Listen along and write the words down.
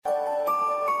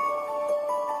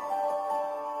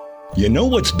You know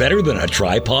what's better than a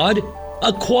tripod?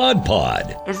 A quad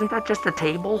pod. Isn't that just a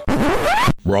table?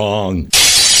 Wrong.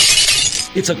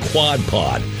 It's a quad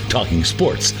pod, talking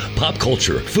sports, pop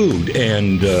culture, food,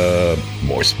 and,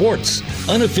 more sports.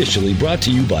 Unofficially brought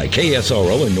to you by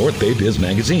KSRO and North Bay Biz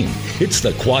Magazine. It's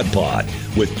the Quad Pod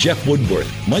with Jeff Woodworth,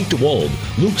 Mike DeWald,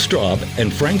 Luke Straub,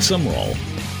 and Frank Summerall.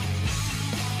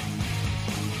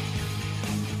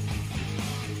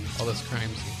 All those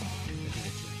crimes.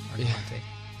 Yeah.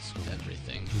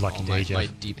 Everything. Lucky day, Jeff. My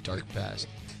deep, dark past.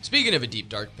 Speaking of a deep,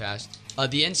 dark past,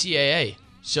 the NCAA.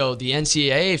 So the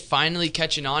NCAA finally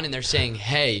catching on, and they're saying,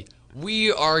 hey,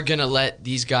 we are going to let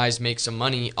these guys make some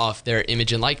money off their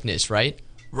image and likeness, right?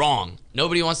 Wrong.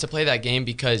 Nobody wants to play that game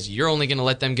because you're only going to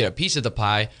let them get a piece of the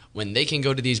pie when they can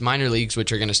go to these minor leagues,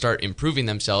 which are going to start improving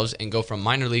themselves and go from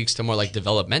minor leagues to more like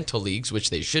developmental leagues, which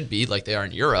they should be, like they are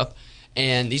in Europe.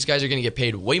 And these guys are going to get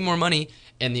paid way more money.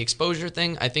 And the exposure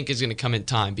thing, I think, is going to come in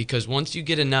time because once you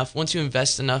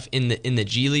invest enough in the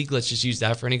G League, let's just use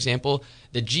that for an example,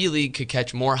 the G League could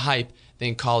catch more hype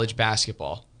than college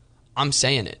basketball. I'm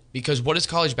saying it because what does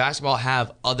college basketball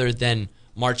have other than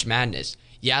March Madness?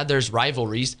 Yeah, there's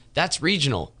rivalries. That's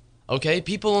regional, okay?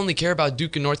 People only care about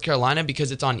Duke and North Carolina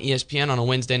because it's on ESPN on a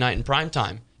Wednesday night in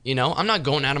primetime. You know, I'm not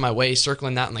going out of my way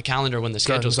circling that on the calendar when the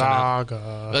schedules come out.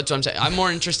 That's what I'm saying. I'm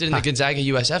more interested in the Gonzaga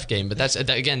USF game, but that's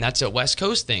a West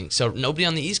Coast thing. So nobody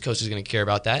on the East Coast is going to care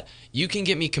about that. You can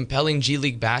get me compelling G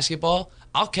League basketball.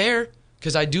 I'll care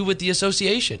because I do with the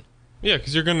association. Yeah,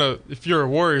 because if you're a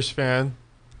Warriors fan,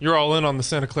 you're all in on the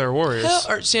Santa Clara Warriors.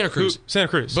 Or Santa Cruz. Santa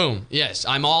Cruz. Boom. Yes,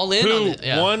 I'm all in on it.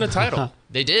 Who won a title.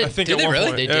 They did. I think did at they one really?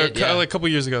 point. They did. Yeah. Like a couple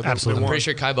years ago. Absolutely. I'm pretty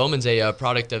sure Kai Bowman's a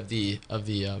product of the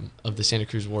Santa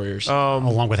Cruz Warriors.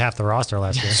 Along with half the roster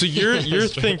last year. So you're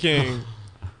thinking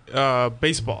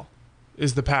baseball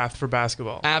is the path for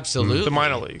basketball. Absolutely. The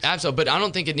minor leagues. Absolutely. But I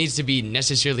don't think it needs to be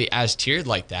necessarily as tiered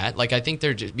like that. Like I think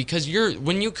they're just because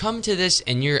when you come to this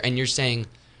and you're saying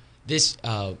this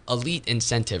elite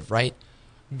incentive, right?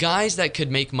 Guys that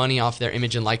could make money off their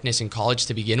image and likeness in college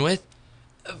to begin with,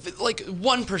 like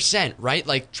 1%, right?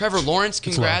 Like Trevor Lawrence,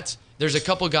 congrats. There's a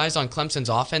couple guys on Clemson's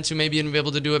offense who maybe be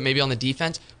able to do it, maybe on the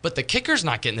defense, but the kicker's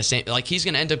not getting the same. Like he's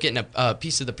going to end up getting a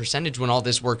piece of the percentage when all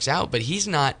this works out, but he's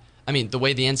not. I mean, the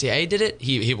way the NCAA did it,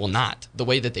 he will not. The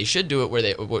way that they should do it, which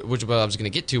is what I was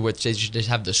going to get to, which is just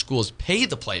have the schools pay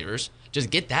the players, just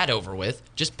get that over with,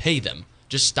 just pay them,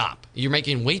 just stop. You're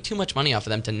making way too much money off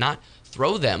of them to not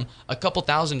throw them a couple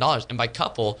 $1,000s, and by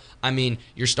couple, I mean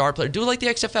your star player. Do it like the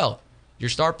XFL. Your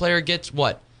star player gets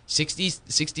what? 60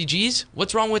 G's?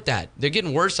 What's wrong with that? They're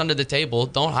getting worse under the table.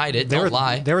 Don't hide it. Don't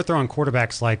lie. They were throwing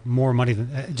quarterbacks like more money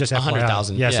than just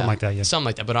 $100,000. Yeah, something like that. Yeah, something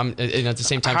like that. But I'm and at the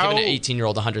same time giving an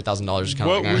 18-year-old $100,000 is kind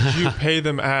what of like, would you pay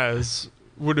them as?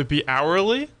 Would it be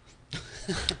hourly?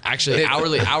 Actually,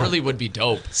 hourly would be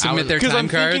dope. Submit their time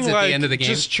cards at the end of the game.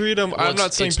 Just treat them. Well, I'm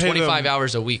not saying it's pay 25 them.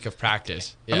 hours a week of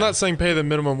practice. Yeah. I'm not saying pay them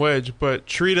minimum wage, but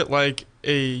treat it like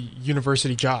a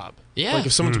university job. Yeah. Like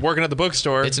if someone's working at the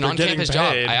bookstore, it's an they're on-campus getting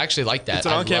job. paid. I actually like that. It's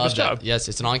an on-campus job. Yes,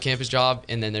 it's an on-campus job,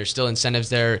 and then there's still incentives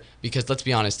there because let's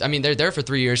be honest. I mean, they're there for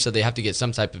 3 years, so they have to get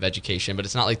some type of education, but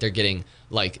it's not like they're getting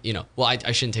like, you know, well,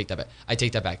 I shouldn't take that back. I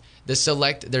take that back. There's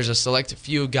a select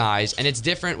few guys, and it's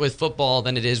different with football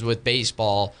than it is with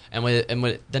baseball than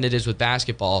it is with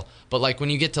basketball. But like when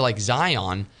you get to like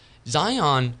Zion,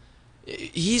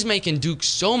 he's making Duke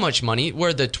so much money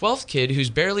where the 12th kid who's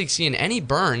barely seeing any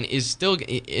burn is still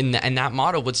in that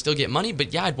model would still get money.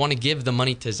 But yeah, I'd want to give the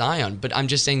money to Zion. But I'm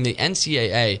just saying the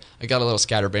NCAA, I got a little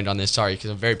scatterbrained on this, sorry,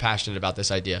 because I'm very passionate about this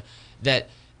idea, that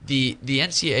the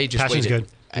NCAA just Passion's waited.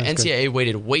 good. That's NCAA good.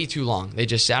 waited way too long. They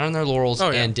just sat on their laurels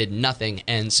and did nothing.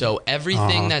 And so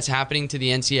everything that's happening to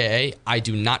the NCAA, I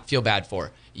do not feel bad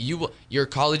for. Your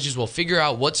colleges will figure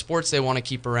out what sports they want to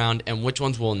keep around and which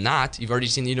ones will not. You've already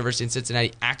seen the University of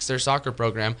Cincinnati axe their soccer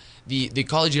program. The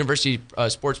college university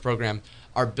sports program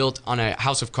are built on a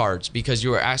house of cards because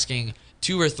you are asking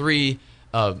 2 or 3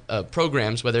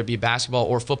 programs, whether it be basketball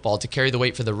or football, to carry the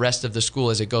weight for the rest of the school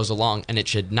as it goes along, and it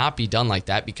should not be done like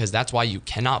that because that's why you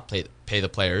cannot pay the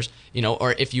players, you know,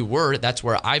 or if you were, that's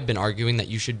where I've been arguing that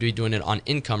you should be doing it on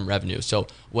income revenue. So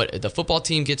what the football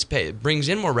team gets paid brings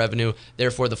in more revenue,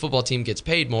 therefore the football team gets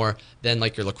paid more than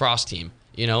like your lacrosse team.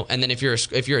 You know, and then if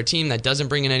you're a team that doesn't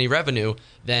bring in any revenue,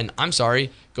 then I'm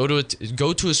sorry, go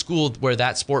to a school where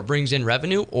that sport brings in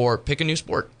revenue, or pick a new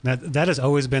sport. That has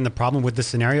always been the problem with this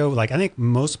scenario. Like I think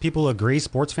most people agree,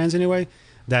 sports fans anyway,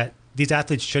 that these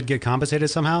athletes should get compensated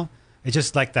somehow. It's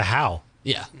just like the how.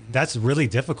 Yeah, that's really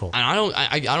difficult. And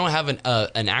I don't have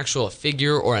an actual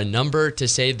figure or a number to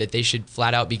say that they should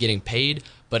flat out be getting paid.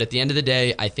 But at the end of the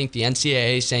day, I think the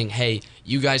NCAA saying, hey,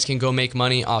 you guys can go make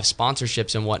money off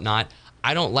sponsorships and whatnot,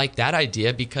 I don't like that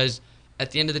idea because at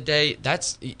the end of the day,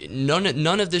 that's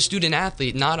none of the student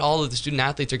athlete, not all of the student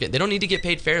athletes they don't need to get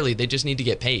paid fairly. They just need to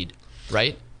get paid,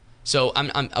 right? So I'm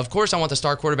of course I want the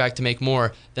star quarterback to make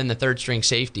more than the third string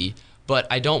safety, but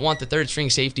I don't want the third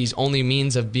string safety's only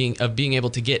means of being able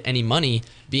to get any money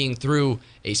being through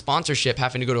a sponsorship,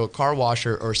 having to go to a car wash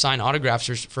or sign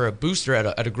autographs for a booster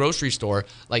at a grocery store.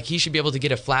 Like, he should be able to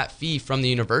get a flat fee from the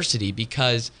university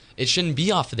because it shouldn't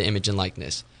be off of the image and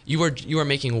likeness. You are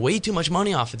making way too much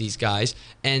money off of these guys,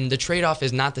 and the trade-off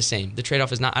is not the same. The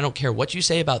trade-off is not, I don't care what you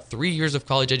say about 3 years of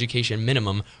college education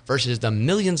minimum versus the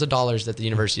millions of dollars that the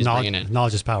university is bringing in.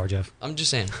 Knowledge is power, Jeff. I'm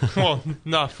just saying. Well,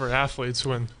 not for athletes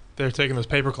when they're taking those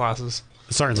paper classes.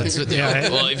 Certainly.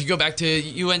 Well, if you go back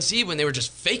to UNC when they were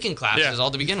just faking classes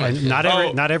all to begin with.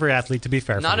 Not every athlete, to be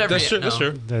fair. Not every. That's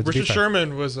true. Richard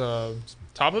Sherman was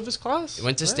top of his class. He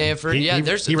went to Stanford.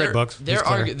 He read books. There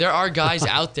are guys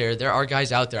out there. There are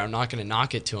guys out there. I'm not going to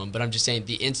knock it to him, but I'm just saying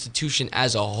the institution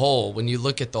as a whole. When you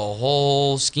look at the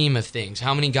whole scheme of things,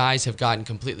 how many guys have gotten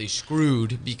completely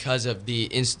screwed because of the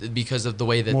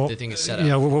way that the thing is set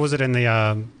up? What was it in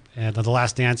the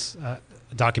Last Dance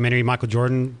documentary? Michael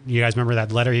Jordan. You guys remember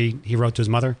that letter he wrote to his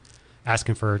mother,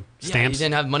 asking for stamps? He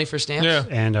didn't have money for stamps. Yeah.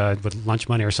 And with lunch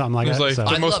money or something like that. It was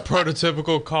like the most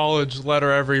prototypical college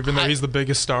letter ever, even though he's the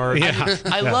biggest star.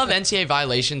 I love NCAA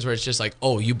violations where it's just like,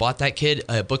 oh, you bought that kid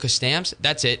a book of stamps?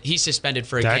 That's it. He's suspended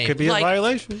for a game. That could be a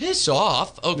violation. Piss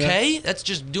off, okay? Yeah. That's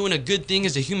just doing a good thing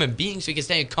as a human being so he can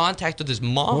stay in contact with his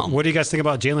mom. What do you guys think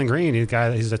about Jalen Green?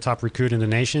 He's the top recruit in the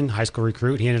nation, high school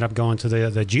recruit. He ended up going to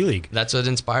the G League. That's what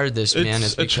inspired this, man.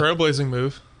 It's a trailblazing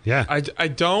move. Yeah. I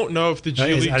don't know if the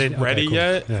G League's ready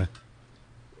yet. Yeah.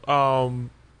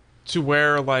 To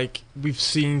where, like, we've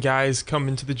seen guys come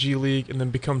into the G League and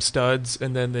then become studs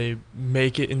and then they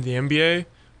make it in the NBA.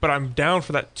 But I'm down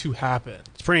for that to happen.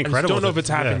 It's pretty incredible. I just don't know if it's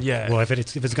happened yet. Well, if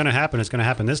it's going to happen, it's going to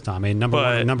happen this time. I mean, number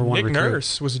one Nick recruit.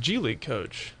 Nurse was a G League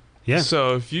coach. Yeah.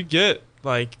 So if you get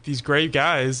like these great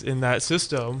guys in that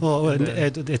system,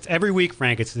 it's every week,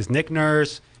 Frank. It's Nick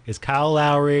Nurse. It's Kyle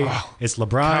Lowry. It's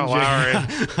LeBron.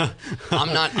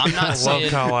 I'm not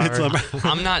saying.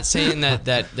 I'm not saying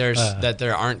that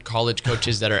there aren't college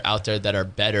coaches that are out there that are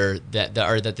better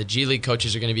that the G League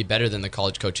coaches are going to be better than the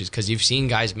college coaches, because you've seen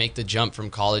guys make the jump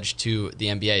from college to the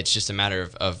NBA. It's just a matter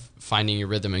of finding your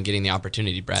rhythm and getting the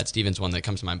opportunity. Brad Stevens, one that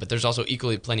comes to mind, but there's also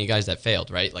equally plenty of guys that failed,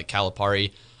 right? Like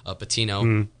Calipari,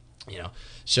 Patino,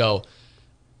 So.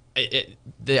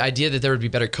 The idea that there would be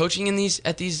better coaching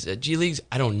at these G Leagues,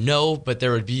 I don't know, but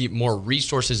there would be more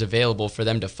resources available for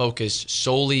them to focus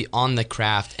solely on the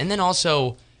craft. And then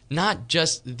also not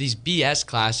just these BS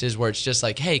classes where it's just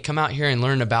like, hey, come out here and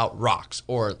learn about rocks,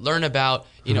 or learn about,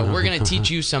 we're going to teach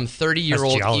you some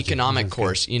 30-year-old economic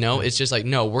course. It's just like,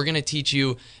 no, we're going to teach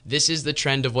you, this is the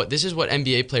trend of this is what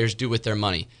NBA players do with their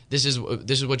money. This is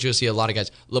what you'll see a lot of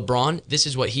guys. LeBron, this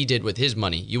is what he did with his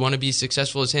money. You want to be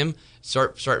successful as him?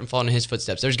 Start and follow in his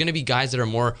footsteps. There's going to be guys that are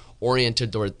more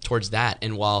oriented towards that.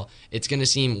 And while it's going to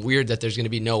seem weird that there's going to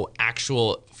be no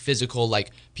actual physical,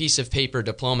 like, piece of paper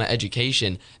diploma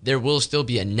education, there will still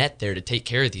be a net there to take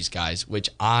care of these guys, which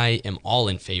I am all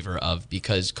in favor of,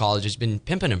 because college has been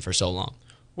pimping them for so long.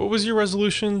 What was your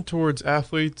resolution towards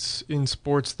athletes in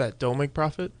sports that don't make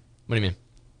profit? What do you mean?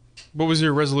 What was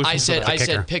your resolution? I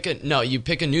said pick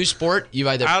a new sport. You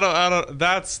either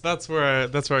that's where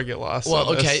I get lost.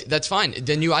 Well, okay, that's fine.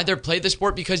 Then you either play the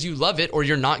sport because you love it, or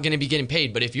you're not going to be getting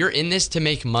paid. But if you're in this to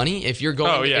make money, if you're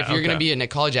going to be a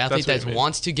college athlete that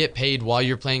wants to get paid while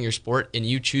you're playing your sport, and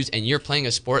you choose, and you're playing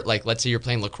a sport like, let's say you're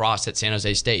playing lacrosse at San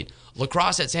Jose State.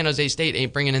 Lacrosse at San Jose State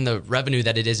ain't bringing in the revenue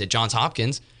that it is at Johns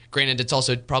Hopkins. Granted, it's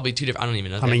also probably two different. I don't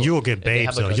even know. I mean, you will get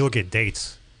babes, though. You'll get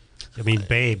dates. I mean,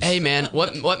 babes. Hey, man,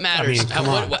 what matters? I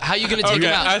mean, how are you going to take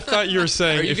them out? I thought you were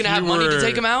saying, are you going to have money to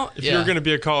take them out? If you're going to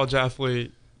be a college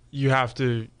athlete, you have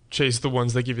to chase the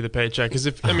ones that give you the paycheck. Because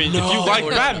if you like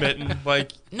badminton, do badminton.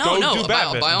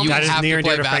 By all means, have to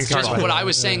play basketball. What I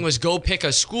was saying was, go pick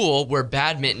a school where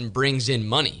badminton brings in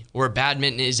money, where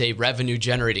badminton is a revenue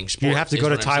generating sport. You have to go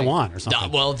to Taiwan or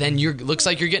something. Well, then looks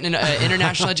like you're getting an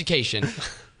international education.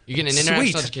 You're getting an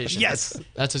international education. Yes.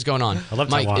 That's what's going on. I love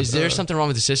Mike, Taiwan. Is there something wrong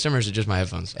with the system, or is it just my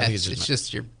headphones? I think it's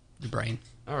just your brain.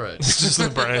 All right. It's just the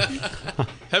brain.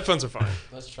 Headphones are fine.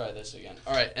 Let's try this again.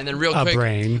 All right. And then real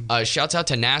quick, shouts out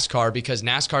to NASCAR, because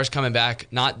NASCAR's coming back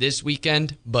not this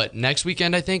weekend, but next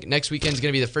weekend, I think. Next weekend's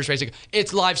going to be the first race.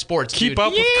 It's live sports, Keep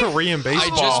up with Korean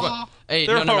baseball. Hey,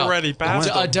 They're no. already past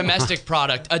A domestic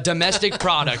product. A domestic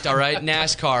product, all right?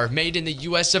 NASCAR, made in the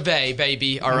US of A,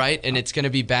 baby, all right? And it's going to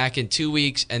be back in 2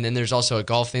 weeks. And then there's also a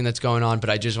golf thing that's going on. But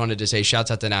I just wanted to say,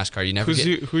 shouts out to NASCAR.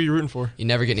 Who are you rooting for? You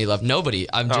never get any love. Nobody.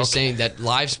 I'm just saying that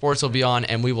live sports will be on,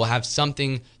 and we will have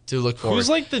something to look forward. Who's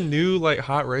like the new like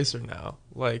hot racer now?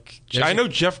 Like I know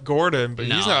Jeff Gordon, but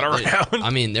he's not around.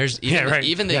 I mean, there's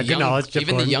even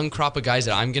the young crop of guys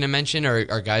that I'm going to mention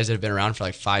are guys that have been around for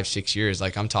like 5-6 years.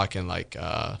 Like I'm talking like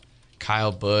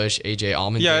Kyle Busch, AJ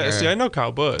Allmendinger. Yeah, see, I know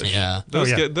Kyle Busch. Yeah,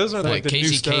 those are like the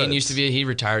Casey new studs. Kane used to be. He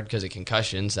retired because of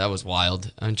concussions. That was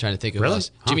wild. I'm trying to think of who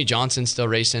else. Jimmy Johnson's still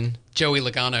racing. Joey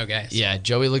Logano, guys. Yeah,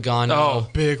 Joey Logano. Oh,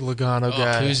 big Logano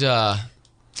guy. Who's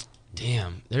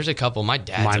Damn, there's a couple. My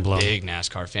dad's a big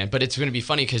NASCAR fan, but it's going to be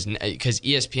funny because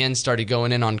ESPN started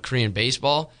going in on Korean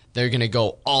baseball. They're going to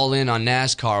go all in on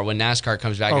NASCAR when NASCAR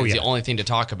comes back. It's the only thing to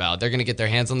talk about. They're going to get their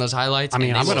hands on those highlights. I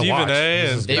mean, I'm going to watch. Stephen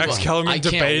A. and Max Kellerman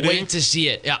debating. I can't wait to see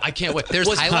it. Yeah, I can't wait. There's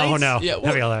highlights? Oh, no. Yeah,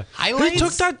 He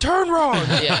took that turn wrong.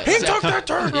 He took that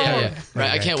turn wrong. Yeah.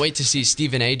 Right. I can't wait to see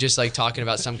Stephen A. just like talking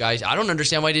about some guys. I don't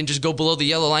understand why he didn't just go below the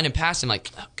yellow line and pass him.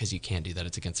 Like, because you can't do that.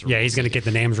 It's against the rules. Yeah, he's going to get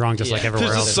the names wrong just like everywhere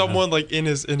There's else. just someone like in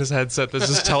his headset that's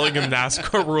just telling him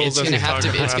NASCAR rules. It's going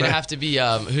to have to be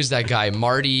who's that guy?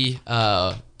 Marty.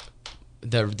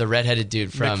 The redheaded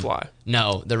dude from McFly.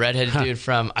 No, the redheaded dude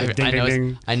from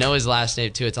I know his last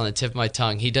name too. It's on the tip of my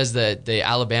tongue. He does the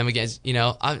Alabama games. You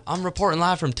know, I'm reporting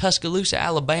live from Tuscaloosa,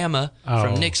 Alabama,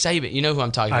 from Nick Saban. You know who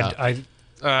I'm talking about. I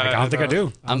don't think I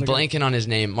do. I'm blanking on his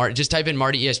name. Just type in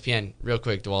Marty ESPN real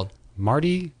quick, DeWald.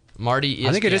 Marty ESPN.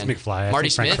 I think it is McFly. Marty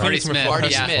Smith.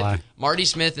 Marty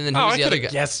Smith, and then who's the other guy?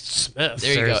 Yes, Smith.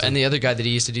 There you go. And the other guy that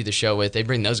he used to do the show with. They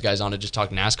bring those guys on to just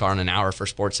talk NASCAR in an hour for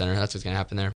SportsCenter. That's what's going to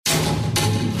happen there.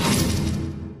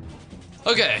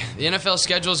 Okay, the NFL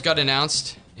schedules got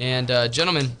announced, and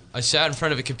gentlemen, I sat in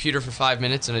front of a computer for 5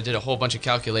 minutes, and I did a whole bunch of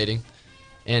calculating,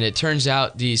 and it turns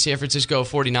out the San Francisco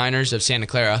 49ers of Santa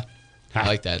Clara, I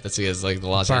like that. That's like the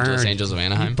Los Angeles Angels of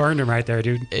Anaheim. You burned him right there,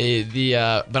 dude.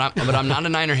 But I'm not a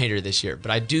Niner hater this year,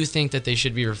 but I do think that they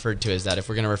should be referred to as that if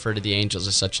we're going to refer to the Angels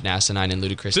as such an asinine and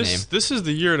ludicrous name. This is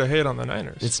the year to hate on the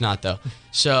Niners. It's not, though.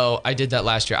 So I did that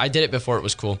last year. I did it before it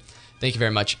was cool. Thank you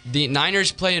very much. The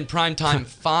Niners play in primetime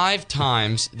 5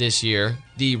 times this year.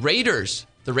 The Raiders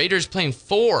playing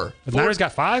 4. The Niners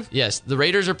got 5? Yes, the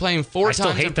Raiders are playing 4 times in primetime.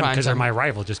 I still hate them because they're my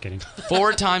rival. Just kidding.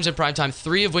 4 times in primetime,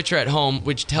 3 of which are at home,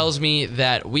 which tells me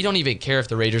that we don't even care if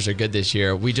the Raiders are good this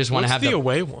year. We just want to have the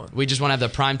away one. We just want to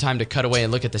have the primetime to cut away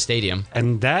and look at the stadium.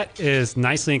 And that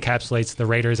nicely encapsulates the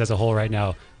Raiders as a whole right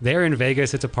now. They're in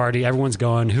Vegas. It's a party. Everyone's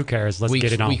going. Who cares? Let's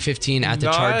get it on. Week 15 at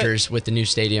the Chargers with the new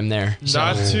stadium there.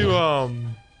 Not to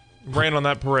rain on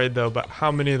that parade, though, but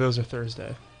how many of those are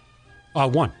Thursday?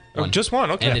 1. Oh, just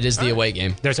one, okay. And it is the away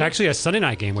game. There's actually a Sunday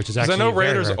night game, which is actually I know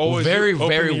Raiders very always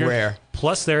very rare.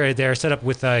 Plus, they're set up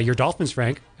with your Dolphins,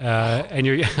 Frank, and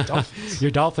your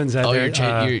Dolphins.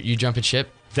 You jumping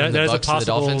ship? That is a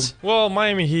possible. Well,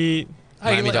 Miami Heat.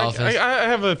 Miami Dolphins. I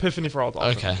have an epiphany for all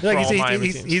Dolphins. Okay.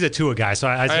 He's a Tua guy, so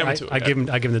I give him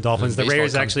the Dolphins. The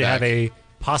Raiders actually have a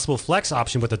possible flex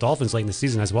option with the Dolphins late in the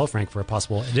season as well, Frank, for a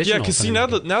possible additional. Yeah, because see now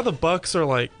the Bucks are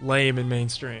like lame and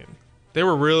mainstream. They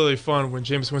were really fun when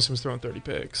Jameis Winston was throwing 30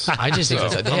 picks. I just think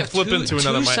they have flipping to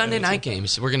another two Sunday night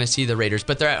games. We're going to see the Raiders,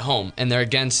 but they're at home and they're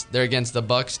against the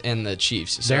Bucks and the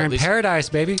Chiefs. So they're in paradise,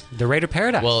 baby. The Raider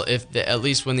paradise. Well, at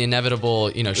least when the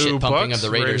inevitable shit pumping of the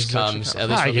Raiders comes, at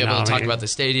least we'll be able to talk about the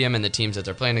stadium and the teams that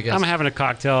they're playing against. I'm having a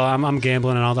cocktail. I'm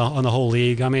gambling on the whole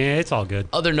league. I mean, it's all good.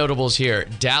 Other notables here: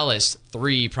 Dallas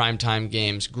 3 primetime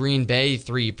games, Green Bay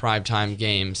 3 primetime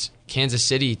games, Kansas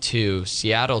City 2,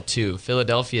 Seattle 2,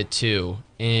 Philadelphia 2.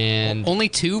 And only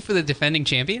 2 for the defending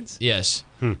champions? Yes.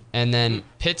 And then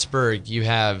Pittsburgh, you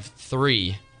have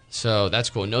 3. So that's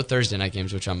cool. No Thursday night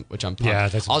games, which I'm pumped. Yeah,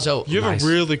 that's also you have a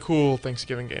really cool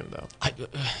Thanksgiving game though.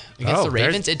 Against the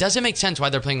Ravens, it doesn't make sense why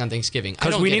they're playing on Thanksgiving.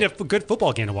 Because we need a good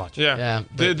football game to watch. Yeah.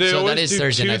 They always that is do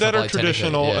Thursday 2 night that football, are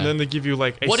traditional, and then they give you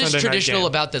like a what Sunday is traditional night game.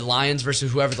 about the Lions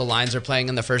versus whoever the Lions are playing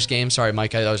in the first game? Sorry,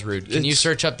 Mike, that was rude. Can you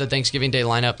search up the Thanksgiving Day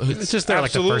lineup? It's just they're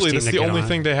absolutely. Like the first that's the only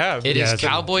thing they have. It is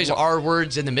Cowboys R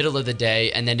words in the middle of the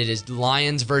day, and then it is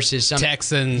Lions versus some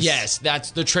Texans. Yes,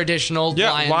 that's the traditional.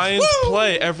 Yeah, Lions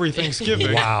play every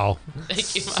Thanksgiving. Wow.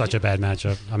 Thank you, such a bad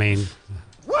matchup. I mean,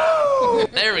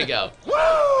 there we go.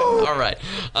 All right.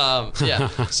 Yeah.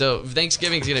 So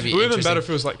Thanksgiving's going to be it would have interesting. been better if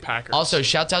it was like Packers. Also,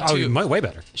 shout out to way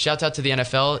better. Shout out to the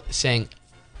NFL saying,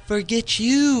 "Forget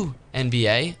you,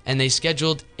 NBA," and they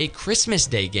scheduled a Christmas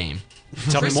Day game.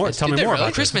 Tell me more. Tell me more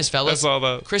about Christmas, this. fellas. That's all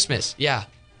that. Christmas. Yeah.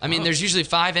 I mean, there's usually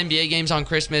 5 NBA games on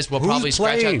Christmas. We'll Who's probably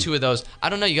scratch playing? out 2 of those. I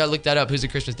don't know. You got to look that up. Who's the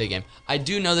Christmas Day game? I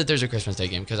do know that there's a Christmas Day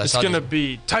game because I It's saw going to this-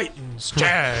 be Titans,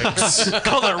 Jags,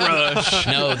 Color Rush.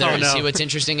 No, there is. no. See, what's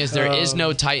interesting is there is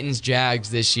no Titans Jags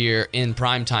this year in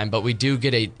prime time, but we do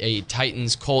get a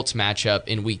Titans Colts matchup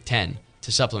in Week 10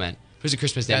 to supplement. Who's the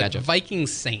Christmas Day matchup?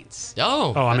 Vikings Saints.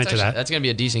 Oh, I'm that's into that. That's going to be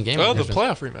a decent game. Oh, on the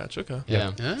Christmas. playoff rematch. Okay.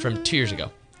 Yeah, from 2 years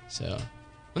ago. So,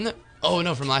 wasn't that? Oh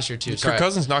no, from last year too. Sorry.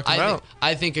 Cousins knocked him out.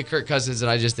 I think of Kirk Cousins, and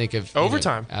I just think of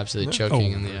Overtime. absolutely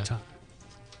choking in the. Overtime.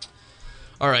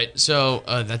 All right, so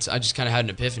that's I just kind of had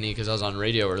an epiphany because I was on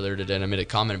radio earlier today and I made a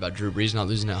comment about Drew Brees not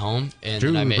losing at home, and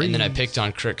then I picked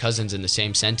on Kirk Cousins in the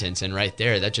same sentence, and right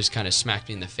there that just kind of smacked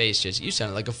me in the face. Just you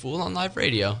sounded like a fool on live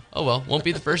radio. Oh well, won't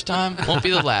be the first time, won't be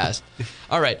the last.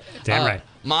 All right, Damn right.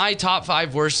 My top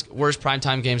 5 worst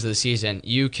primetime games of the season.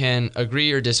 You can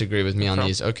agree or disagree with me on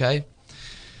these, okay?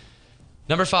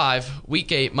 Number 5,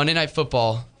 Week 8, Monday Night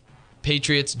Football,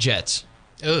 Patriots Jets.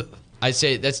 Ugh. I'd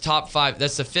say that's top 5.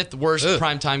 That's the 5th worst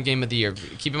primetime game of the year.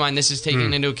 Keep in mind, this is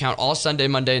taking into account all Sunday,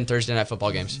 Monday, and Thursday night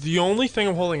football games. The only thing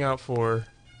I'm holding out for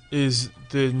is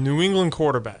the New England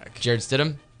quarterback. Jared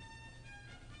Stidham?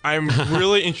 I'm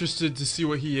really interested to see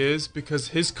what he is because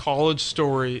his college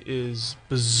story is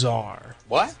bizarre.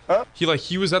 What? Huh?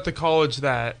 He was at the college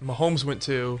that Mahomes went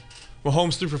to.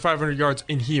 Mahomes threw for 500 yards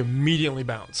and he immediately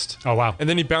bounced. Oh, wow. And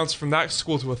then he bounced from that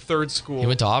school to a third school. He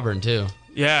went to Auburn, too.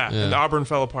 Yeah, and Auburn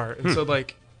fell apart. And so,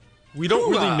 we don't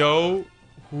really know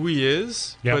who he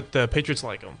is, Yep. but the Patriots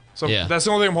like him. So Yeah. that's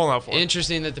the only thing I'm holding out for.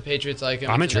 Interesting that the Patriots like him.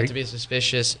 I'm Not intrigued. to be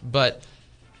suspicious, but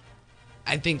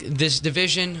I think this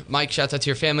division, Mike, shouts out to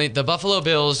your family, the Buffalo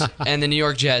Bills and the New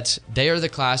York Jets, they are the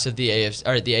class of the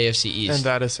AFC East. And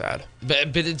that is sad.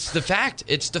 But it's the fact.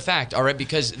 It's the fact, all right?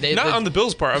 Because they Not on the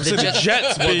Bills' part. I'm saying the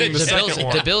Jets being the second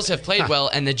one. The Bills have played well,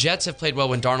 and the Jets have played well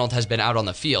when Darnold has been out on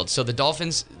the field. So the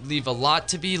Dolphins leave a lot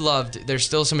to be loved. There's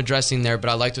still some addressing there, but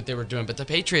I liked what they were doing. But the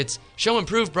Patriots, show and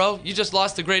prove, bro. You just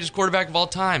lost the greatest quarterback of all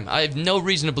time. I have no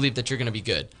reason to believe that you're going to be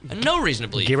good. No reason to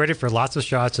believe. Get ready for lots of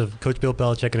shots of Coach Bill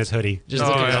Belichick in his hoodie. Just Oh,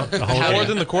 look yeah. at the whole More game.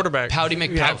 than the quarterback. Pouty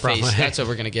McPout Yeah, face. probably. That's what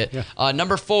we're gonna get.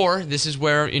 Number 4. This is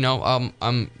where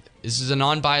this is a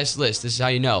non-biased list. This is how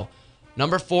you know.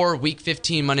 Number 4, Week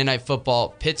 15, Monday Night Football,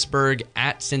 Pittsburgh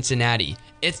at Cincinnati.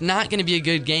 It's not going to be a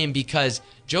good game because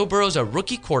Joe Burrow's a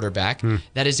rookie quarterback.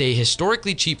 That is a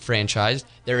historically cheap franchise.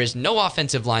 There is no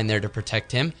offensive line there to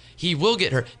protect him. He will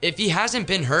get hurt. If he hasn't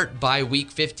been hurt by Week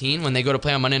 15 when they go to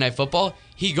play on Monday Night Football,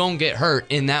 he going to get hurt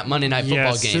in that Monday Night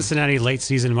Football game. Cincinnati late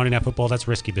season Monday Night Football, that's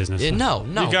risky business. No.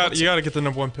 You got to get the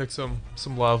number 1 pick some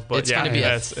love, but It's yeah, going to be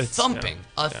a it's thumping.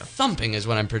 Thumping is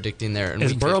what I'm predicting there. In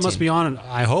His Week Burrow 15. must be on,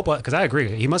 I hope, because I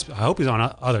agree. I hope he's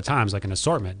on other times, like an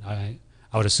assortment,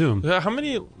 I would assume. Yeah, how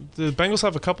many? The Bengals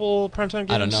have a couple primetime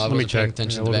games. I don't know. I Let me wasn't paying check.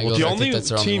 attention Yeah, to the we'll- Bengals. The I only think that's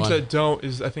their only teams one. that don't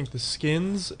is I think the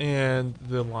Skins and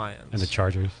the Lions. And the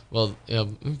Chargers. Well,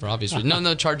 for obvious reasons.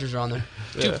 No, Chargers are on there.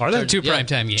 Are they? Two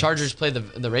primetime games. Chargers play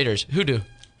the Raiders. Who do?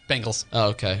 Bengals. Oh,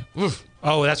 okay. Oof.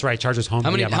 Oh, that's right. Chargers home.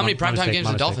 How many Yeah, my primetime mistake, games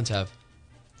my do the mistake. Dolphins have?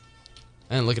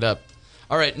 I didn't look it up.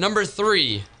 All right, number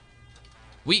 3,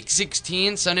 Week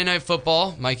 16, Sunday Night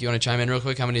Football. Mike, you want to chime in real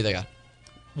quick? How many do they got?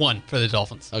 1 for the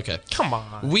Dolphins. Okay. Come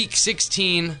on. Week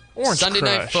 16, Orange Sunday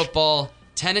Night Crush. Football,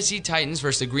 Tennessee Titans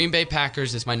versus the Green Bay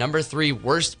Packers. It's my number 3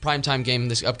 worst primetime game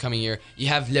this upcoming year. You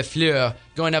have LeFleur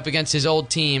going up against his old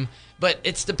team, but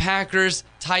it's the Packers,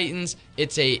 Titans.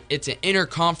 It's an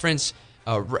interconference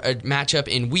matchup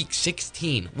in Week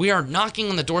 16. We are knocking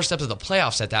on the doorsteps of the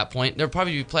playoffs at that point. There'll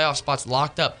probably be playoff spots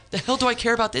locked up. The hell do I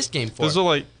care about this game for? Those are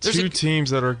like There's two a-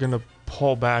 teams that are going to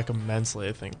pull back immensely,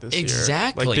 I think, this year.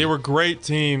 Exactly. Like, they were great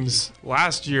teams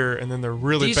last year, and then they're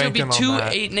really These will banking be 2, on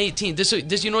that. 8, and 18. This,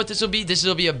 you know what this will be? This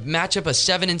will be a matchup of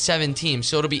 7 and 7 teams.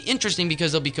 So it'll be interesting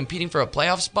because they'll be competing for a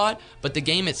playoff spot, but the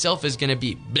game itself is going to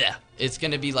be bleh. It's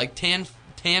going to be like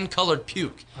tan-colored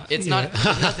puke. It's not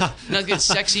nothing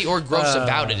sexy or gross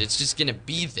about it. It's just going to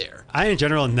be there. I, in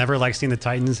general, never like seeing the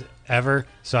Titans ever,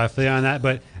 so I feel you on that.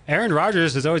 But Aaron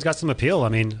Rodgers has always got some appeal. I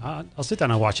mean, I'll sit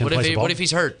down and watch him play some ball. What if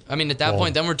he's hurt? I mean, at that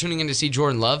point, then we're tuning in to see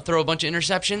Jordan Love throw a bunch of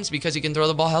interceptions because he can throw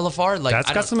the ball hella far. Like,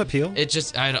 That's got some appeal. It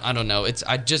just, I don't know.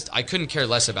 I couldn't care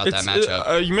less about that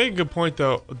matchup. You make a good point,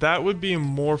 though. That would be a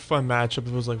more fun matchup if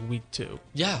it was like week 2.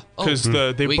 Yeah. Because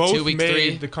they Week both 2, week made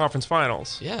 3. the conference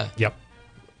finals. Yeah. Yep.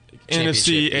 NFC,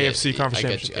 Championship. AFC Yeah, conference I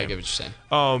get championship what game. you're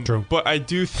saying. True. But I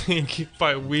do think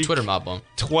by week Twitter mob won't.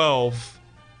 12,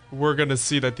 we're going to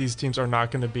see that these teams are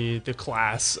not going to be the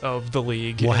class of the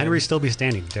league. Will And Henry still be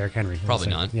standing? Derrick Henry. Probably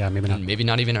We'll see. not. Yeah, maybe not. And maybe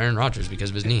not even Aaron Rodgers because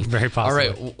of his knee. Very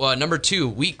possibly. All right, number 2,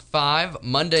 Week 5,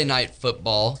 Monday Night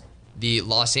Football. the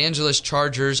Los Angeles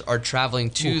Chargers are traveling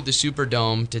to the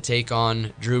Superdome to take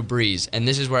on Drew Brees. And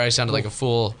this is where I sounded like a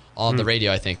fool on the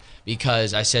radio, I think,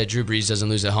 because I said Drew Brees doesn't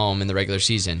lose at home in the regular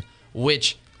season,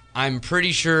 which I'm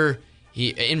pretty sure he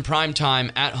in prime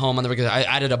time at home on the regular. I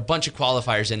added a bunch of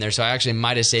qualifiers in there, so I actually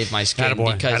might have saved my skin.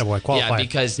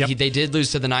 Because they did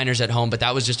lose to the Niners at home, but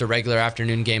that was just a regular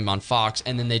afternoon game on Fox,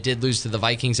 and then they did lose to the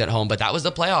Vikings at home, but that was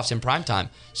the playoffs in prime time.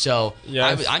 So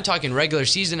I'm talking regular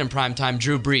season in prime time.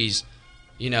 Drew Brees,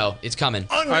 it's coming.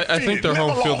 I think their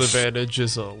home field advantage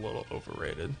is a little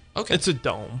overrated. Okay, it's a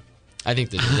dome. I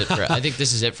think this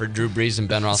is it for Drew Brees and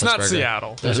Ben Roethlisberger. It's not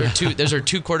Seattle. Those are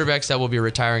two quarterbacks that will be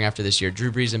retiring after this year.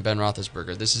 Drew Brees and Ben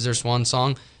Roethlisberger. This is their swan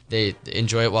song. They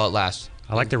enjoy it while it lasts.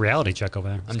 I like the reality check over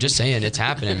there. I'm just saying, it's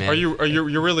happening, man.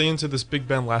 You're really into this Big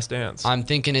Ben Last Dance? I'm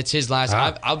thinking it's his last.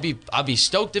 I'll be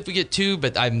stoked if we get 2,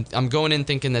 but I'm going in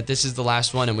thinking that this is the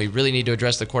last one, and we really need to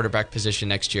address the quarterback position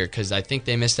next year because I think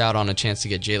they missed out on a chance to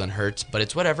get Jalen Hurts. But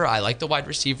it's whatever. I like the wide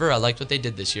receiver. I liked what they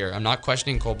did this year. I'm not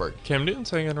questioning Colbert. Cam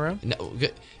Newton's hanging around. No,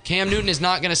 Cam Newton is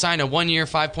not going to sign a 1-year,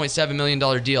 $5.7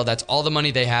 million deal. That's all the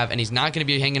money they have, and he's not going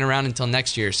to be hanging around until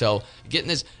next year. So getting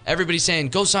this, everybody's saying,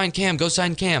 go sign Cam, go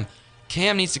sign Cam.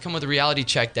 Cam needs to come with a reality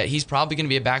check that he's probably going to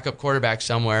be a backup quarterback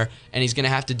somewhere, and he's going to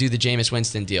have to do the Jameis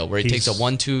Winston deal, where he takes a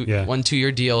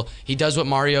 1-2-year deal. He does what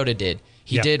Mariota did.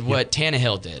 He did what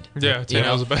Tannehill did. Yeah,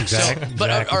 Tannehill's a best. Exactly.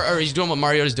 But or he's doing what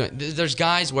Mariota's doing. There's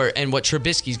guys and what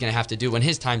Trubisky's going to have to do when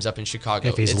his time's up in Chicago.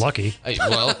 If he's lucky.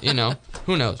 Well,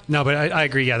 who knows? No, but I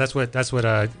agree. Yeah, that's what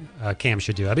Cam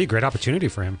should do. That'd be a great opportunity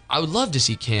for him. I would love to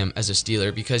see Cam as a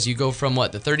Steeler because you go from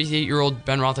the 38-year-old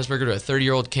Ben Roethlisberger to a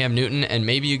 30-year-old Cam Newton, and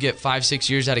maybe you get 5-6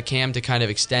 years out of Cam to kind of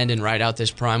extend and ride out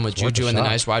this prime with Juju and the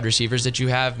nice wide receivers that you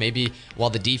have. Maybe while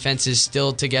the defense is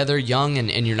still together, young,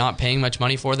 and you're not paying much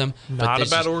money for them. Not a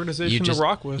bad organization to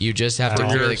rock with. You just have to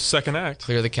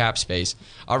clear the cap space.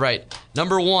 All right,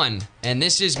 number 1, and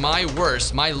this is my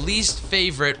worst, my least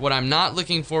favorite, what I'm not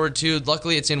looking forward to.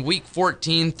 Luckily, it's in Week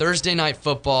 14, Thursday Night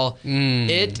Football.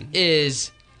 It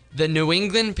is the New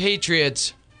England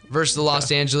Patriots versus the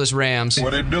Los Angeles Rams.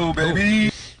 What it do,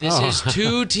 baby? This is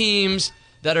 2 teams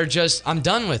that are just, I'm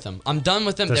done with them.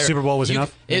 The Super Bowl was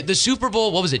enough? The Super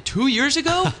Bowl, what was it, 2 years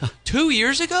ago? 2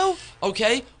 years ago?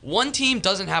 Okay. One team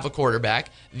doesn't have a quarterback.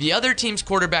 The other team's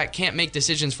quarterback can't make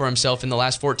decisions for himself in the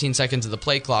last 14 seconds of the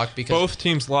play clock because both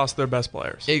teams lost their best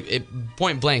players.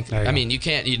 Point blank. I mean, you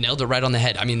nailed it right on the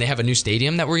head. I mean, they have a new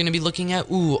stadium that we're going to be looking at.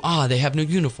 They have new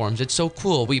uniforms. It's so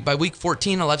cool. By week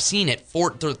 14, I'll have seen it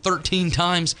 13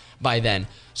 times by then.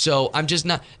 So I'm just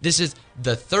not. This is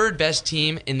the 3rd best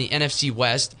team in the NFC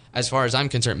West, as far as I'm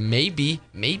concerned. Maybe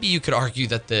you could argue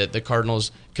that the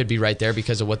Cardinals could be right there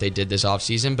because of what they did this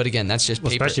offseason. But again, that's just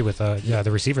paper. Especially with the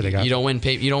receiver they got. You don't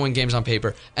win games on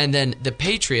paper. And then the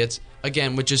Patriots,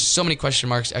 again, with just so many question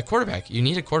marks at quarterback. You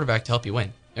need a quarterback to help you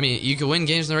win. I mean, you can win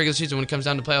games in the regular season. When it comes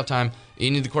down to playoff time, you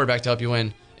need the quarterback to help you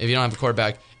win. If you don't have a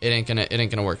quarterback, it ain't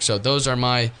gonna work. So those are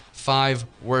my 5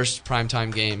 worst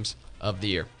primetime games of the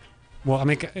year. Well, I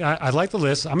mean, I like the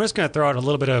list. I'm just going to throw out a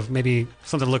little bit of maybe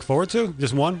something to look forward to.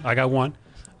 Just one. I got one.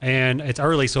 And it's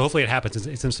early, so hopefully it happens.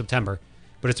 It's in September.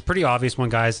 But it's a pretty obvious one,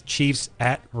 guys. Chiefs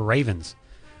at Ravens.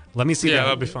 Let me see that. Yeah,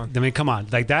 that'll be fun. I mean, come on.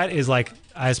 Like, that is like,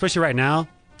 especially right now,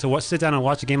 to sit down and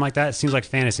watch a game like that, it seems like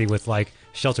fantasy with like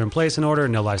shelter in place in order,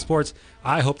 no live sports.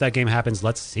 I hope that game happens.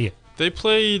 Let's see it. They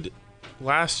played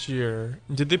last year.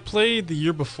 Did they play the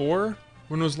year before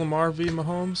when it was Lamar v.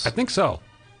 Mahomes? I think so.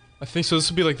 I think so. This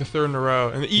will be like the 3rd in a row,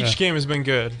 and each game has been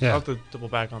good. Yeah. I'll have to double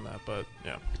back on that, but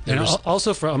yeah. And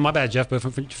also, my bad, Jeff, but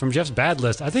from Jeff's bad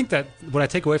list, I think that what I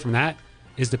take away from that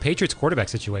is the Patriots quarterback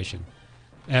situation.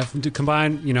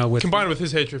 Combined with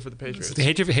his hatred for the Patriots, the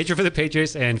hatred for the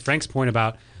Patriots, and Frank's point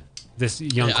about this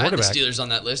young quarterback. I had the Steelers on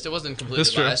that list. It wasn't completely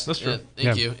biased. That's true.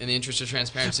 Thank you. In the interest of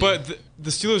transparency. But the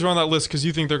Steelers are on that list because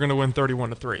you think they're going to win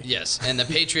 31-3. Yes, and the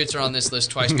Patriots are on this list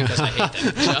twice because I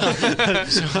hate them.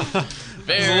 So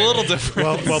it's a little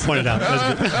different. Well pointed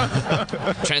out.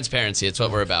 Transparency. It's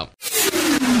what we're about.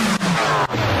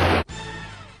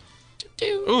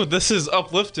 Ooh, this is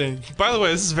uplifting. By the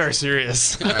way, this is very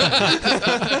serious. All right.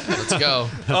 Let's go.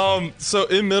 So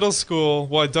in middle school,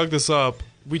 while I dug this up,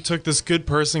 we took this good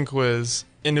person quiz,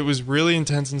 and it was really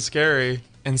intense and scary.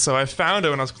 And so I found it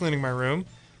when I was cleaning my room.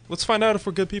 Let's find out if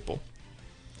we're good people.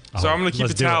 So I'm going to keep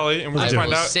a tally, and we're going to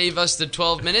find out. Save us the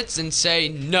 12 minutes and say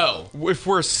no. If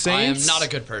we're saints, I am not a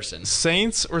good person.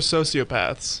 Saints or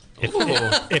sociopaths?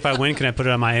 If I win, can I put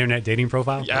it on my internet dating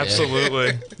profile? Yeah,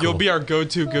 absolutely. Cool. You'll be our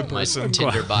go-to good person. My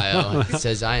Tinder bio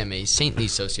says I am a saintly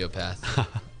sociopath.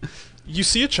 You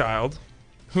see a child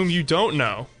whom you don't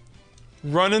know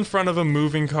run in front of a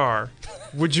moving car.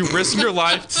 Would you risk your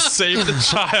life to save the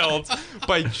child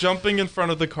by jumping in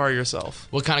front of the car yourself?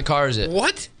 What kind of car is it?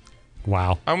 What?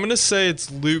 Wow. I'm going to say it's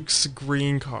Luke's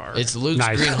green car. It's Luke's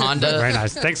Nice. green Honda. Very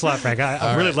nice. Thanks a lot, Frank.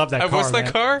 I really love that car. What's that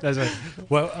man. car? That's right.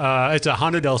 Well, it's a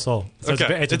Honda Del Sol. So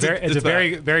Okay. it's a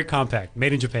very, very compact,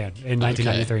 made in Japan in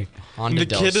 1993. Honda the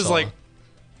Del kid is Sol. like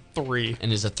 3.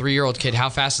 And is a 3-year-old kid. How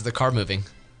fast is the car moving?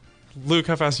 Luke,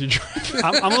 how fast are you driving?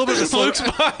 I'm a little bit of a slow. Luke's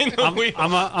behind the wheel.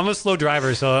 I'm a slow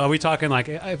driver. So are we talking like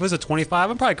if it was a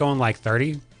 25? I'm probably going like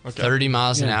 30. Okay. 30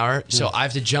 miles an hour. So I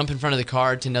have to jump in front of the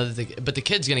car to know that but the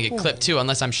kid's going to get clipped too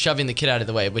unless I'm shoving the kid out of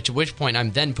the way, at which point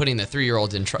I'm then putting the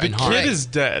 3-year-old in The harm. kid is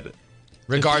dead.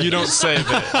 Regardless. You don't save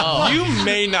it. You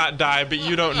may not die, but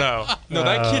you don't know. No,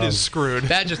 that kid is screwed.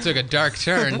 That just took a dark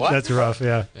turn. That's rough.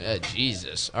 Yeah.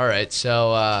 Jesus. All right.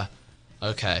 So,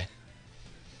 okay.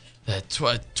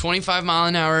 The 25 mile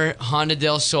an hour Honda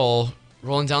Del Sol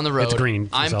rolling down the road. It's green,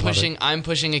 so I I'm love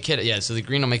pushing a kid. Yeah. So the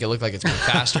green will make it look like it's going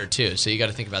faster too. So you got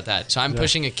to think about that. So I'm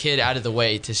pushing a kid out of the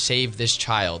way to save this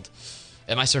child.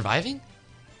 Am I surviving?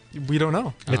 We don't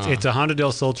know. It's a Honda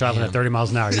Del Sol traveling at 30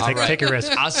 miles an hour. You All right. take a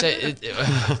risk. I'll say,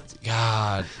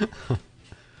 God.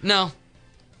 No.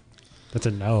 That's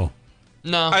a no.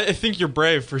 No. I think you're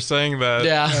brave for saying that.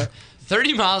 Yeah.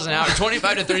 30 miles an hour,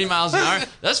 25 to 30 miles an hour.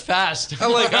 That's fast.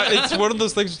 It's one of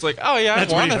those things. It's like, oh yeah,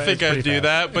 That's I want to pretty think I'd pretty do fast.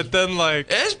 that, but then like,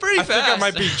 It's pretty I think I fast.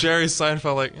 might be Jerry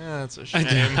Seinfeld. Like, yeah, it's a shame.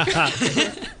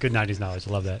 Good 90s knowledge.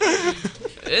 I love that.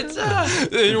 It's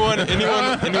anyone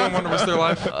want to risk their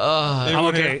life? I'm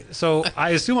Anyone okay. here? So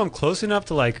I assume I'm close enough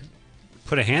to like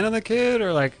put a hand on the kid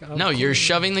or like. no, you're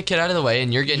shoving the kid out of the way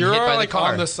and you're getting You're hit by like the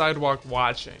car. on the sidewalk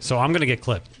watching. So I'm gonna get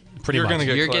clipped. Pretty You're much. gonna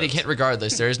get You're clipped. getting hit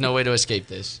regardless. There is no way to escape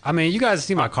this. I mean, you guys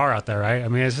see my car out there, right? I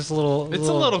mean, it's just a little. It's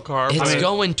a little car. It's but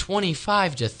going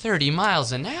 25 to 30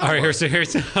 miles an hour. All right,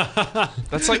 here's.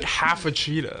 that's like half a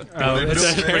cheetah. Oh, They're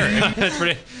that's very- that's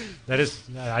pretty. That is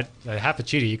half a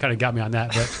cheetah. You kind of got me on that,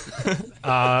 but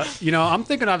I'm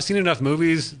thinking I've seen enough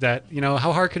movies that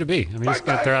how hard could it be? I mean, just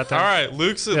gonna throw out there. All right,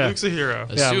 Luke's a hero.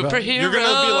 A Yeah, but superhero. You're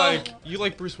gonna be like, you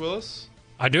like Bruce Willis?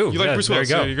 I do. You like Bruce there Willis,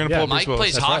 you go. so you're gonna Yeah. pull up Mike Bruce Willis.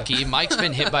 plays That's right. hockey. Mike's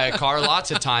been hit by a car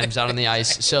lots of times out on the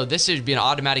ice, so this would be an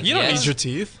automatic You don't yes. need your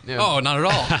teeth. Yeah. Oh, not at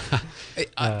all.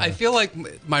 I feel like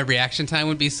my reaction time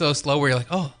would be so slow where you're like,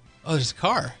 oh, there's a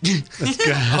car.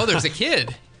 Oh, there's a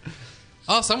kid.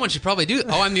 Oh, someone should probably do.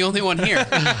 Oh, I'm the only one here.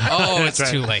 Oh, it's right.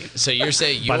 too late. So you're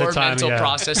saying By the your time, mental yeah.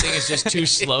 processing is just too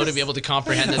slow to be able to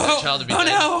comprehend that the child would be Oh dead?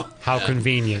 no! How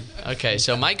convenient. Okay,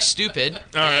 so Mike's stupid,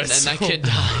 right, and that so- kid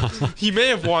died. He may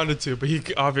have wanted to, but he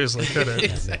obviously couldn't.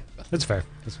 That's fair.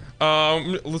 That's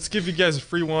fair. Let's give you guys a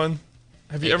free one.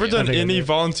 Have you Thank ever you. done I think I any did.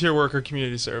 volunteer work or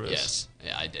community service? Yes.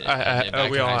 Yeah, I did it. I- did it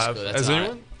back we in all high have. school. Has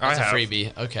anyone? That's I have. a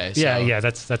freebie. Okay. So Yeah,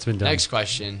 that's been done. Next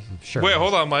question. Sure. Wait,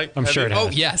 hold on, Mike. I'm Have sure you- it has. Oh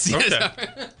yes.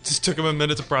 Okay. Just took him a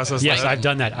minute to process Yes, that. I've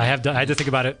done that. I have done. I had to think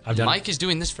about it. I've done Mike is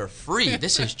doing this for free.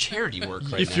 This is charity work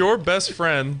right If now. your best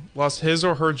friend lost his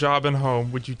or her job and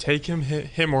home, would you take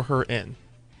him or her in?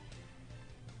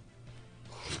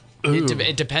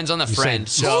 It depends on the You friend.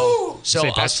 say- So say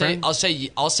I'll best say friend?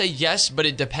 I'll say yes, but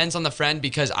it depends on the friend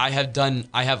because I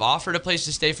have offered a place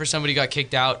to stay for somebody who got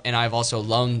kicked out, and I've also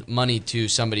loaned money to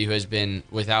somebody who has been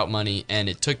without money, and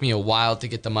it took me a while to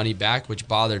get the money back, which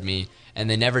bothered me, and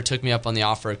they never took me up on the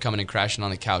offer of coming and crashing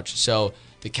on the couch. So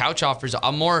the couch offers,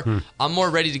 I'm more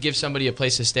ready to give somebody a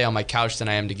place to stay on my couch than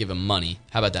I am to give them money.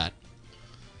 How about that?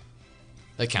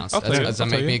 That counts. I'll take it. Does that I'll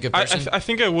make take me a it. good person? I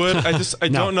think I would. I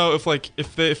No. don't know if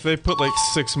they put like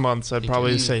 6 months, I'd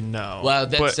probably say no. Well,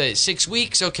 that's But 6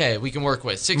 weeks. Okay, we can work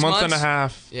with 6 month months. and a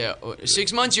half. Yeah,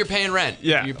 6 months. You're paying rent.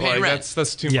 Yeah, you're paying like, rent.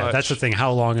 that's too Yeah, much. that's the thing.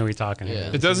 How long are we talking? Yeah.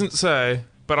 here? It doesn't say,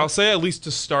 but I'll say at least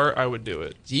to start, I would do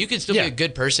it. So you can still Yeah. be a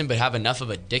good person, but have enough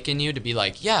of a dick in you to be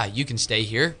like, yeah, you can stay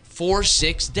here for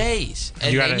 6 days,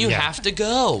 and You then gotta- you yeah. have to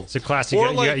go. It's a classic. Or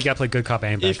You like, got to play good cop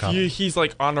and bad If cop. he's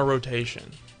like on a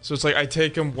rotation, so it's like I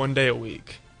take him 1 day a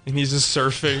week, and he's just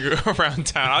surfing around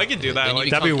town. I could do that. Then you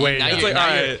Like, that'd be become- way now nice. you're- It's like, now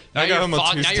all you're- right, now I got you're him on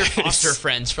now you're Tuesdays. foster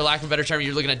friends, for lack of a better term.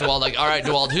 You're looking at Dewald like, all right,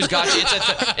 Dewald, who's got you?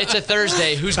 It's a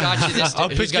Thursday. Who's got you this? I'll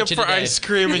who's pick you got up you for today? ice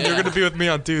cream, and you're gonna be with me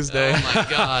on Tuesday. Oh my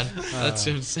god, that's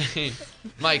insane.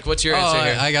 Mike, what's your Oh, answer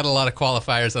here? I got a lot of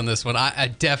qualifiers on this one. I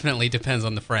definitely depends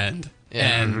on the friend.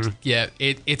 Yeah. And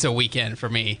it's a weekend for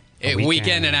me. weekend.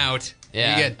 Weekend and out.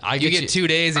 Yeah, you I get, get you. 2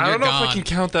 days and I you're don't know gone. if I can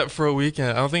count that for a weekend.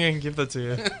 I don't think I can give that to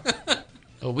you.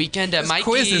 A weekend at Mikey's.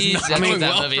 quiz is not That's going what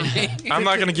that well movie. for me. I'm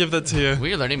not gonna give that to you.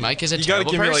 We're learning Mike is a You gotta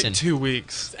terrible give me person. like 2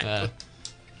 weeks.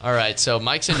 All right, so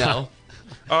Mike's a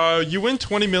no. You win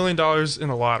 $20 million in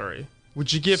a lottery.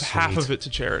 would you give half of it to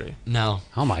charity? No.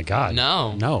 Oh my God.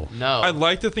 No. No. No. I'd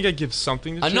like to think I'd give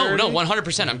something to charity. No,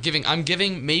 100%. I'm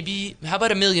giving maybe, how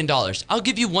about $1 million? I'll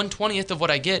give you 1/20th of what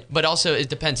I get, but also it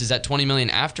depends. Is that $20 million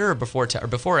after or before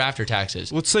or after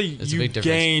taxes? Let's say you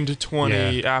gained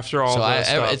 20 after all that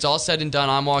stuff. It's all said and done.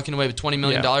 I'm walking away with $20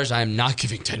 million. I am not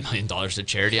giving $10 million to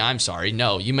charity. I'm sorry.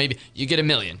 No, you get $1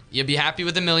 million. You'd be happy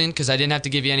with $1 million because I didn't have to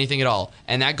give you anything at all.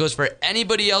 And that goes for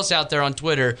anybody else out there on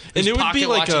Twitter who's pocket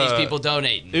watching these people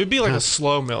donating. It would be like a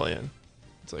slow million.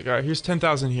 It's like, all right, here's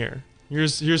 10,000 here.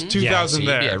 Here's 2,000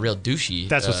 there. You'd be a real douchey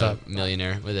That's what's up.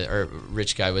 millionaire with it, or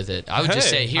rich guy with it. I would just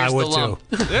say, here's I the would lump.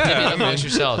 too. Divvy it up amongst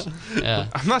yourselves. Yeah.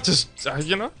 I'm not just,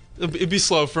 it'd be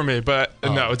slow for me, but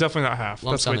no, definitely not half.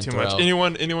 Lump That's way sum too and much.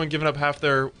 throw. Anyone giving up half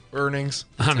their earnings?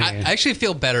 I actually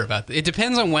feel better about it. It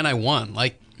depends on when I won.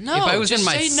 Like, No, if I was just in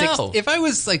my say no. if I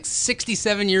was like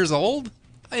 67 years old,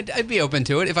 I'd be open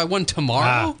to it. If I won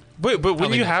tomorrow, But when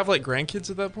Probably you not. have like grandkids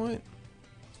at that point?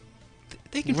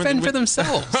 they can fend for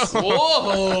themselves.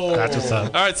 Whoa. That's what's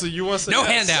up. All right, so you want to say No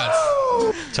yes?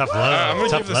 handouts. Tough love. I'm going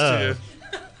to Tough give this love. to you.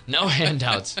 No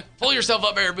handouts. Pull yourself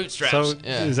up by your bootstraps. So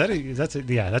yeah. is that it? That's it.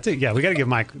 Yeah, that's it. Yeah, we got to give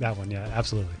Mike that one. Yeah,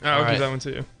 absolutely. I'll All right. give that one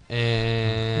to you.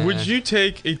 And Would you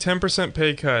take a 10%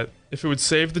 pay cut if it would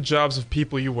save the jobs of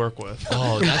people you work with?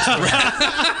 Oh, that's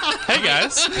Hey,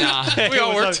 guys. nah. We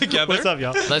all What's work up? together. What's up,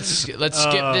 y'all? Let's skip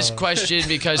this question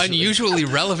because Unusually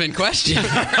relevant question.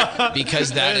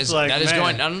 because that It's is like, that is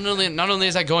man. going not only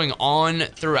is that going on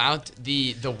throughout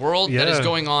the world, that is Yeah.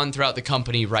 going on throughout the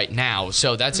company right now.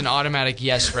 So that's an automatic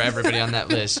yes for everybody on that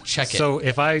list. Check it. So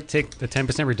if I take the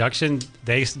 10% reduction,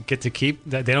 they get to keep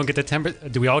that. They don't get the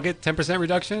 10%. Do we all get 10%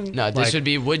 reduction? no, this would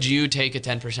be: would you take a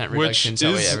 10% reduction? Which so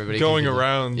is everybody going can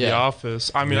around the Yeah.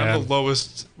 office. I mean, Yeah. I'm the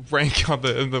lowest rank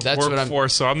in the That's what I'm-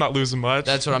 workforce, so I'm not losing much.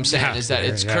 That's what I'm saying. Yeah. Is that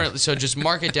it's Yeah. currently so? Just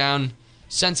mark it down.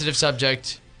 Sensitive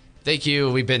subject. Thank you.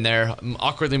 We've been there. I'm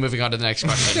awkwardly moving on to the next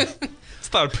question.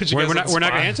 thought I'd put you We're guys not on going to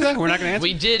spot. answer that. We're not going to answer.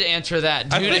 We did answer that,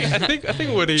 dude. I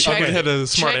think Woody had a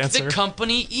smart check answer. the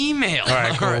company email. All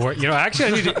right, cool. Actually, I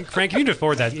need to, Frank, you need to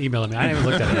forward that email to me. I haven't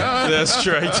looked at it yet. That's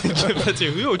true. I did give that to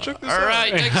you. Yo, check this All out.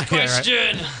 right, next Yeah,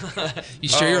 right. question. You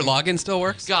sure your login still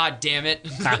works? God damn it.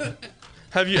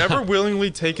 Have you ever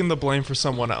willingly taken the blame for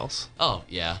someone else? Oh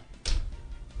yeah.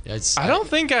 I don't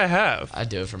think I have. I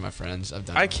do it for my friends. I've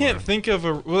done. It I can't before. think of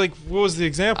what was the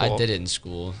example? I did it in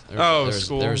school.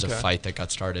 School, There was a okay. fight that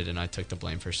got started, and I took the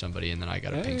blame for somebody, and then I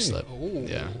got a pink slip.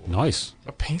 Yeah. Nice.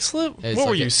 A pink slip? It's What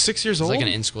were like you, a- 6 years It's old? like an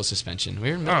in-school suspension. We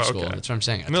were in middle Oh, school. okay. That's what I'm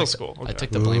saying. Middle school, I okay.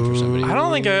 took the blame for somebody. I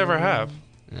don't think I ever have.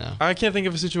 No. I can't think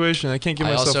of a situation. I can't give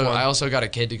myself one. I also got a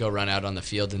kid to go run out on the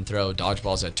field and throw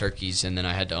dodgeballs at turkeys, and then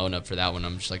I had to own up for that one.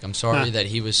 I'm just like, I'm sorry that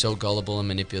he was so gullible and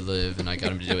manipulative, and I got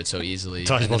him to do it so easily. And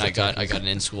then Dodgeballs at I got an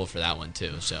in school for that one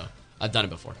too. So I've done it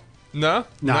before. No?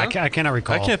 No, I cannot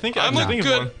recall. I can't think. I'm a thinking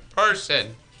good one.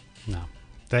 person. No.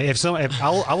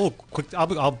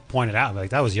 I'll point it out.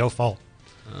 Like that was your fault.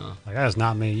 Like that was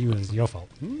not me. It was your fault.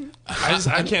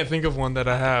 I can't think of one that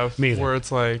I have Me either. where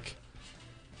it's like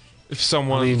if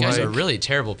someone You guys like are really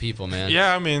terrible people, man.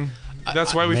 yeah. I mean,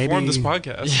 that's why we maybe- formed this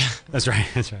podcast. That's right.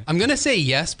 That's right. I'm going to say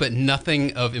yes, but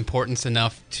nothing of importance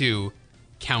enough to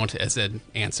count as an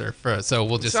answer. So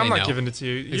we'll just So say I'm no. not giving it to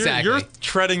you. Exactly. You're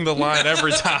treading the line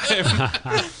every time.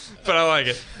 But I like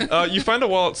it. You find a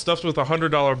wallet stuffed with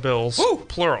 $100 bills,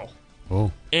 plural,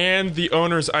 Oh. and the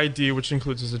owner's ID, which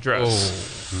includes his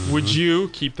address. Would you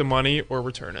keep the money or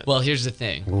return it? Well, here's the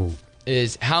thing. Ooh.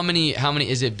 Is how many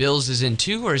is it bills is in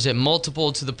two, or is it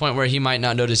multiple to the point where he might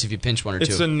not notice if you pinch one or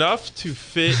It's two? enough to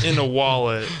fit in a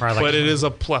wallet, Right, like- but it is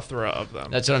a plethora of them.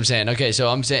 That's what I'm saying. Okay, so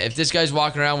I'm saying if this guy's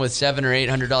walking around with $700 or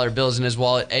 $800 bills in his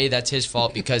wallet, that's his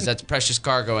fault because that's precious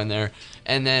cargo in there.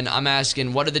 And then I'm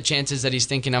asking, what are the chances that he's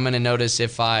thinking I'm going to notice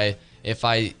if I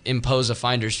impose a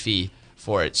finder's fee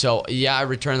for it? So yeah, I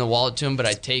return the wallet to him, but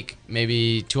I take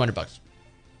maybe $200.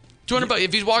 $200.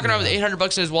 If he's walking around with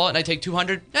 $800 in his wallet and I take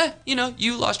 $200,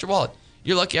 you lost your wallet.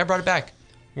 You're lucky I brought it back.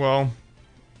 Well,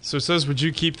 so it says, would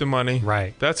you keep the money?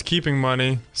 Right. That's keeping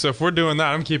money. So if we're doing that,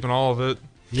 I'm keeping all of it.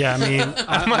 Yeah, I mean,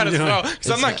 I might as well, because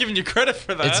I'm not giving you credit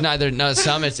for that. It's neither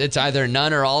it's either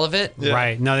none or all of it. Yeah.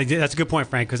 Right. No, that's a good point,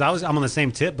 Frank. Because I'm on the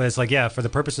same tip, but it's like, yeah, for the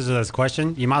purposes of this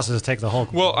question, you might as well just take the whole.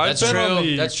 Well, I've That's been on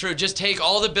true. the. That's true. Just take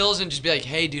all the bills and just be like,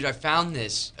 "Hey, dude, I found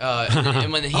this."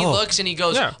 And when he looks and he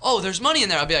goes, Yeah. "Oh, there's money in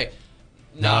there," I'll be like,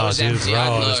 No, it was dude, empty. bro,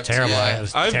 I it was looked, terrible. yeah. It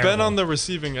was I've been terrible. on the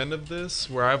receiving end of this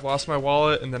where I've lost my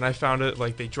wallet and then I found it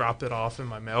like they dropped it off in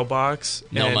my mailbox.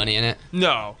 No and- money in it.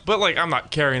 No, but like I'm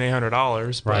not carrying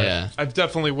 $800. But Right. Yeah. I've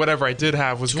definitely whatever I did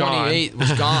have was gone. 28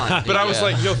 was gone. But I was Yeah.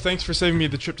 like, yo, thanks for saving me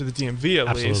the trip to the DMV at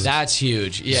Absolutely. least. That's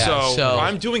huge. Yeah. So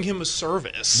I'm doing him a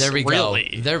service. There we really.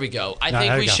 go. There we go. I No, think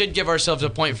there we you go. should give ourselves a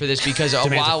point for this because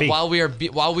Demands a fee.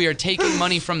 while we are taking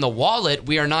money from the wallet,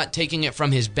 we are not taking it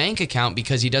from his bank account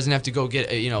because he doesn't have to go get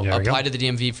There we apply go. to the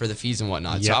DMV for the fees and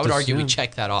whatnot. You So have I would to argue we assume.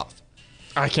 check that off.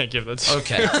 I can't give that to you.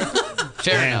 Okay. Fair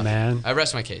Damn, enough. man. I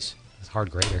rest my case. It's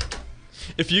hard grader.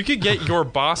 If you could get your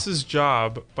boss's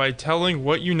job by telling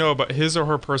what you know about his or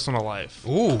her personal life,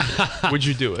 Ooh. would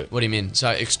you do it? What do you mean? So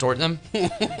I extort them?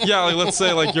 Yeah, like let's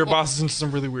say like your boss is into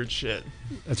some really weird shit.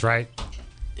 That's right.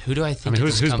 Who do I I think? mean, at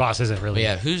whose this boss is it really?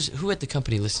 Yeah, who at the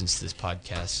company listens to this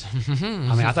podcast?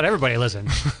 I mean, I thought everybody listened.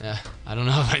 Yeah, I don't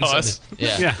know if I can Us. say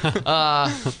that. Yeah.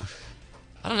 Yeah.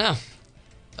 I don't know.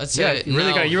 Let's Yeah, say you really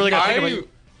no. got. You really got to think I, about.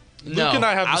 No, Luke and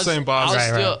I have the I'll- same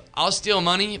boss. I'll steal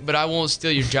money, but I won't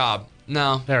steal your job.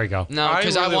 No. There we go. No,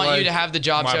 because I really want you like to have the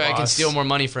job my so I can boss. steal more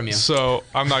money from you. So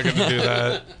I'm not gonna do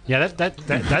that. Yeah,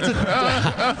 that's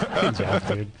a Jeff,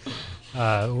 dude.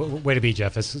 Way to be,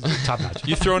 Jeff. It's top notch.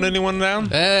 You throwing anyone down?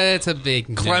 It's a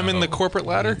big Climbing no. the corporate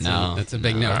ladder? No. That's a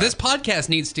big no. This podcast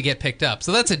needs to get picked up,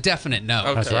 so that's a definite no.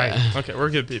 Okay. That's right. Okay, we're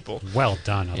good people. Well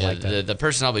done. I Yeah, like that. the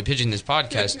person I'll be pitching this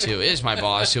podcast to is my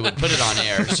boss who would put it on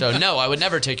air. So no, I would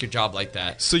never take your job like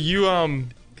that. So you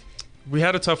we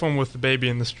had a tough one with the baby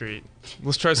in the street.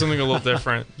 Let's try something a little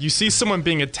different. You see someone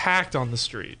being attacked on the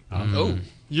street. Oh.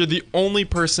 You're the only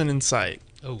person in sight.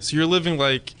 Oh. So you're living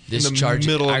like This in the charge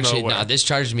middle of actually, nowhere. nah, this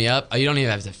charges me up. You don't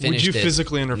even have to finish. you this.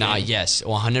 physically intervene? Nah, yes,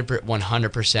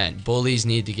 100%. Bullies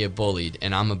need to get bullied,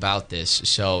 and I'm about this.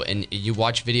 So, and you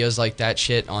watch videos like that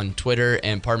shit on Twitter,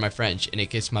 and pardon my French, and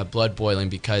it gets my blood boiling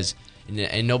because,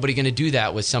 and nobody gonna do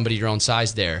that with somebody your own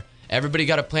size there. Everybody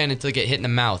got a plan until they get hit in the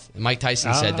mouth. Mike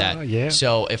Tyson said that. Yeah.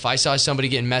 So if I saw somebody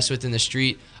getting messed with in the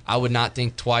street, I would not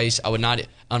think twice. I would not.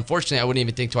 Unfortunately, I wouldn't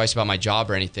even think twice about my job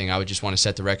or anything. I would just want to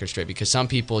set the record straight because some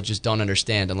people just don't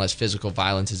understand unless physical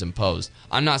violence is imposed.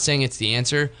 I'm not saying it's the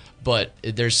answer, but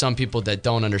there's some people that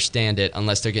don't understand it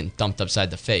unless they're getting thumped upside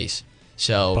the face.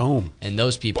 So, Boom. And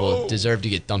those people deserve to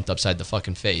get thumped upside the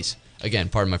fucking face. Again,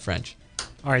 pardon my French.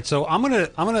 All right, so what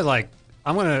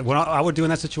I would do in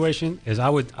that situation is I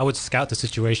would scout the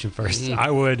situation first. Mm-hmm.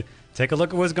 I would take a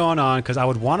look at what's going on because I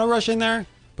would want to rush in there.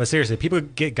 But seriously, people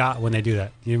get got when they do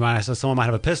that. Someone might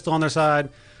have a pistol on their side,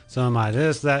 someone might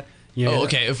this, that. You know, Oh,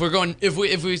 okay. If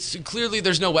we clearly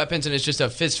there's no weapons and it's just a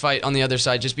fist fight on the other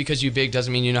side, just because you're big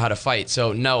doesn't mean you know how to fight.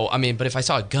 So no, I mean, but if I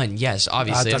saw a gun, yes,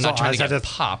 obviously, I'm not trying to get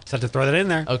popped. Just have to throw that in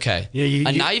there. Okay. Yeah,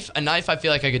 a knife. I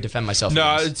feel like I could defend myself.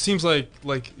 No, against. it seems like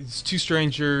it's two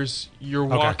strangers. You're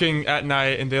walking at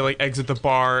night, and they like exit the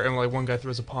bar, and like one guy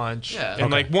throws a punch, Yeah.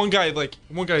 and like one guy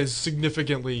is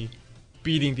significantly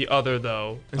beating the other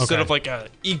though, instead Okay. of like a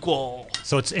equal.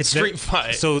 So it's Street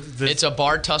fight. So It's a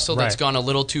bar tussle that's Right. gone a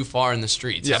little too far in the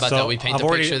streets. Yeah. How about so that? We paint I've the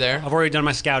already, picture there. I've already done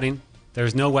my scouting.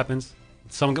 There's no weapons.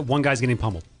 One guy's getting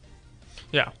pummeled.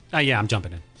 Yeah, Yeah, I'm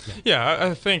jumping in. Yeah. yeah.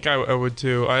 I think I would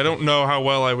too. I don't know how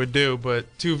well I would do, but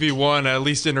 2v1, at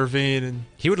least intervene, and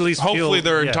He would at least hopefully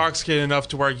feel, they're yeah, intoxicated enough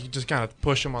to where you just kind of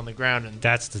push them on the ground and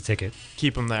That's the ticket.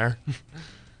 keep them there.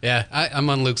 Yeah, I'm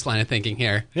on Luke's line of thinking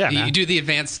here. Yeah, you man. do the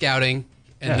advanced scouting,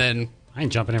 and Yeah. then I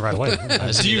ain't jumping in right away.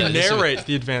 Do you narrate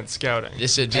the advanced scouting?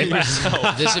 This would be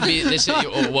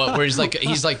where he's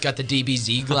like got the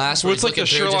DBZ glass. Where Well, it's he's like looking a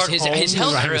through Sherlock just his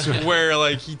Holmes, health. where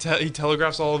like he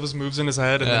telegraphs all of his moves in his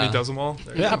head and then Yeah. he does them all.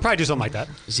 There you Yeah, I'd probably do something like that.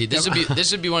 See,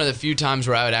 this would be one of the few times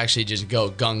where I would actually just go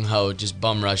gung ho, just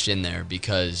bum rush in there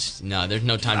because no, there's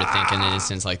no time to think in an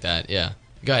instance like that. Yeah,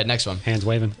 go ahead, next one. Hands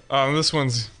waving. go.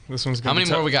 This one's gonna How many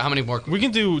be more tough. we got? How many more? We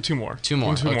can do two more. Two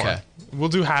more, Two more. okay. We'll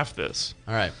do half this.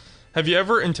 All right. Have you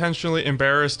ever intentionally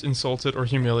embarrassed, insulted, or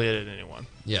humiliated anyone?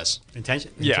 Yes.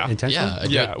 Intention? Yeah. Intention? Yeah.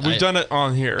 Yeah, we've done it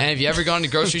on here. And have you ever gone to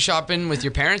grocery shopping with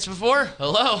your parents before?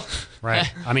 Hello.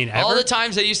 Right. I mean, All ever? the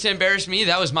times they used to embarrass me,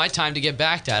 that was my time to get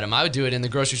back at them. I would do it in the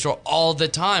grocery store all the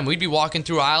time. We'd be walking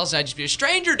through aisles, and I'd just be,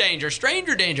 stranger danger,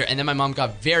 stranger danger. And then my mom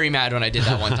got very mad when I did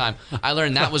that one time. I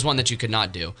learned that was one that you could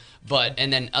not do.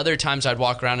 And then other times I'd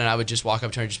walk around, and I would just walk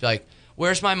up to her and just be like,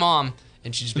 where's my mom?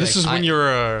 And she'd just be This like, is when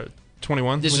you're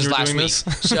 21. This when was you were last doing week.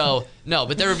 this? So, no,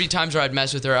 but there would be times where I'd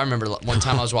mess with her. I remember one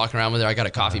time I was walking around with her. I got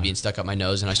a coffee bean stuck up my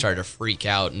nose, and I started to freak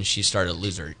out, and she started to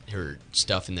lose her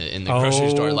stuff in the grocery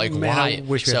store. Like, man, why? I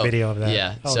wish we had video of that.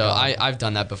 Yeah. Oh, so God. I've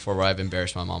done that before where I've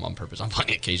embarrassed my mom on purpose on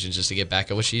plenty of occasions just to get back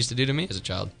at what she used to do to me as a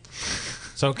child.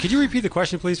 So could you repeat the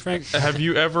question, please, Frank? Have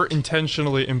you ever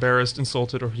intentionally embarrassed,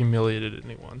 insulted, or humiliated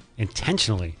anyone?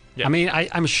 Intentionally? Yeah. I mean,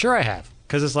 I'm sure I have.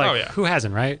 Because it's like, Oh, yeah. who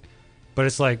hasn't, right? But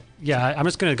it's like, yeah, I'm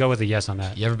just going to go with a yes on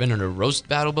that. You ever been in a roast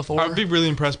battle before? I'd be really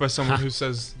impressed by someone who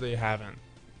says they haven't.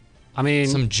 I mean,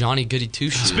 Some Johnny Goody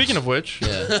Two-Shoes. Speaking of which,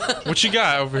 Yeah. what you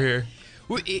got over here?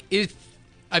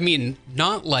 I mean,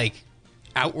 not like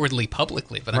outwardly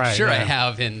publicly, but I'm Right, sure I yeah.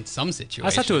 have in some I situations.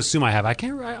 just have to assume I have. I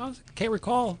can't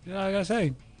recall. You know, I got to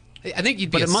say. I think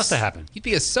you'd be. But it must have happened. You'd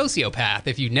be a sociopath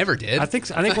if you never did. I think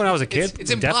when I was a kid,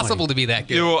 it's impossible to be that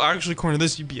good. Yeah, well, actually, according to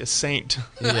this, you'd be a saint.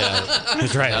 Yeah.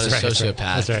 That's right. Not That's a right. sociopath.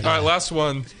 That's right. All right, last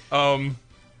one.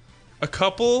 A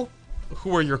couple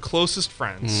who are your closest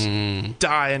friends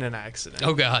die in an accident.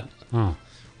 Oh God. Oh,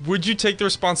 Would you take the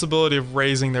responsibility of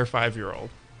raising their 5-year-old?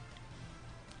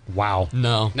 wow.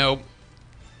 No. Nope.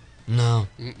 No.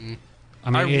 I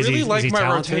mean, I really like my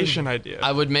talented? rotation idea.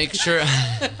 I would make sure.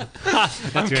 That's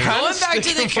Going back to the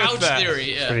sticking with couch that.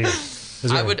 theory. Yeah. pretty-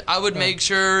 that's right. I would make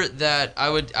sure that I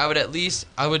would at least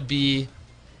how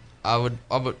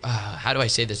do I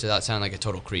say this without sounding like a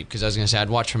total creep? Because I was gonna say I'd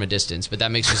watch from a distance, but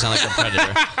that makes me sound like a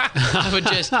predator.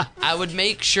 I would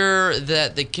make sure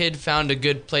that the kid found a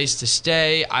good place to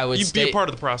stay. I would You'd be a part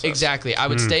of the process. Exactly. I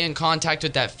would stay in contact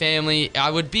with that family. I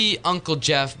would be Uncle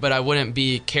Jeff, but I wouldn't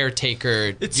be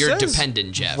caretaker. It You're says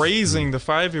dependent, Jeff. raising the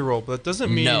 5-year-old, but that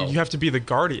doesn't mean No. you have to be the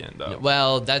guardian, though.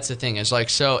 Well, that's the thing. It's like,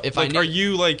 so if I Like, knew, are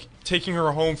you like taking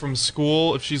her home from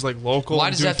school if she's like local? Why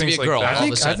and does it doing have to be things a girl? Like that? All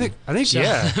of a sudden. I think,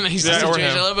 yeah. that makes Yeah, the or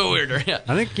situation him. a little bit weirder. Yeah.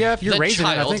 I think, yeah. If you're The raising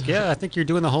child. it, I think you're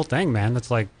doing the whole thing, man. That's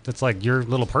like your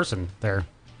little person there.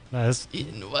 That's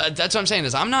Well, that's what I'm saying.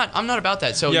 Is I'm not about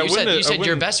that. So Yeah, you said I your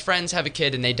wouldn't- best friends have a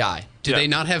kid and they die. Do Yeah. they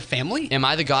not have family? Am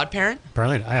I the godparent?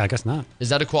 apparently, I guess not. Is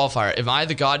that a qualifier? Am I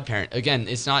the godparent? Again,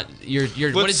 it's not your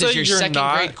what Let's is this? say Your you're second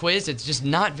not- grade quiz? It's just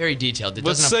not very detailed. It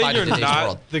Let's doesn't say apply to you're today's not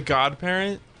world. the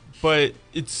godparent, but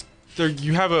it's there.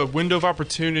 You have a window of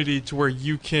opportunity to where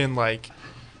you can like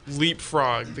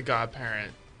leapfrog the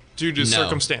godparent due to No.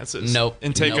 circumstances. Nope.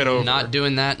 and take Nope, it over. Not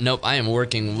doing that. Nope. I am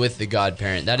working with the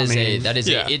godparent. That is mean,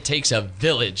 yeah. it takes a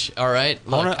village. All right.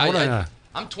 Look, I wanna-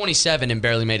 I'm 27 and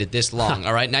barely made it this long.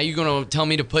 All right. Now you're gonna tell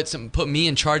me to put me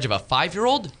in charge of a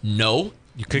 5-year-old? No.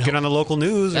 You could get on the local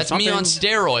news. That's or me something. on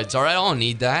steroids. All right. I don't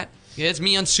need that. Yeah, it's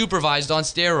me unsupervised on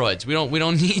steroids. We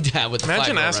don't need that with the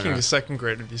Imagine 5-year-old asking runner. a second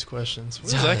grader these questions.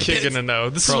 What is that kid gonna know?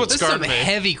 This is what This is some scarred me.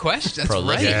 heavy questions. That's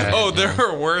Prolific. right. Yeah. Oh, there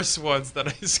are worse ones that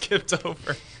I skipped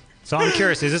over. So I'm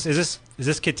curious. Is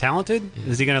this kid talented?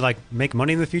 Is he gonna like make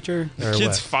money in the future? Or Kid's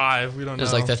what? 5. We don't know. It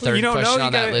was like the third You don't know, question you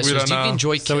on that gotta- list. We Was, don't do you know.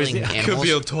 enjoy So is killing he- animals? Could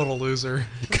be a total loser.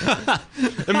 I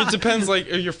mean, it depends. Like,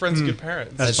 are your friends good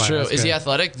parents? That's That's fine, true. that's Is he good.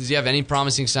 athletic? Does he have any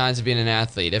promising signs of being an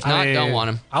athlete? If not, don't want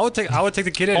him. I would take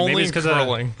the kid in. Only maybe it's because of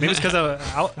curling. maybe it's because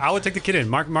of I would take the kid in.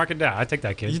 Mark it down. I'd take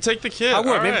that kid. You take the kid. I would.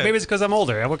 All Maybe, right. maybe it's because I'm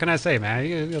older. What can I say, man?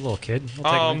 You're a little kid.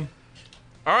 I'll take him.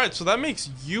 All right, so that makes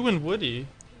you and Woody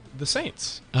the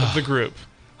saints of the group.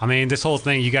 I mean, this whole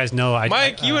thing, you guys know.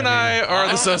 Mike, you and I are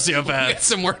the We got sociopaths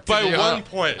some work to by do. 1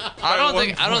 point. I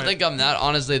don't think I'm that.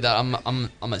 Honestly, that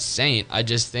I'm a saint. I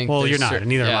just think. Well, there's you're not, certain-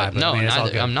 neither am yeah, I, but no, I mean, it's all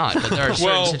neither, good. I'm not. But there are certain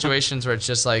Well- situations where it's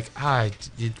just like,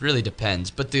 it really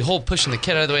depends. But the whole pushing the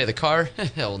kid out of the way of the car,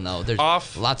 hell no. There's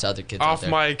Off- lots of other kids out off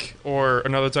there. mic or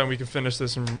another time we can finish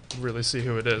this and really see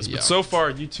who it is. Yeah. But so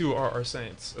far, you two are our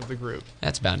saints of the group.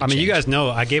 That's bound to I mean, you change. guys know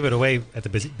I gave it away at the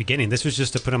beginning. This was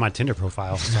just to put on my Tinder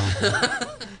profile. So.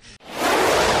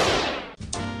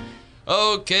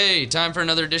 Okay, time for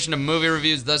another edition of movie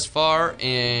reviews thus far,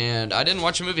 and I didn't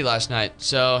watch a movie last night,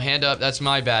 so hand up, that's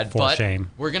my bad. For shame.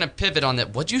 We're gonna pivot on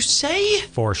that. What'd you say?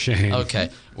 For shame. Okay,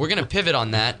 we're gonna pivot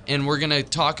on that, and we're gonna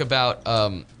talk about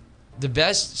the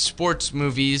best sports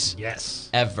movies Yes.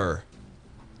 ever.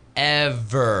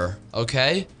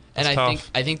 Okay, and That's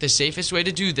tough. I think the safest way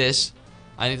to do this,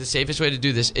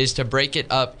 is to break it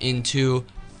up into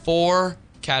 4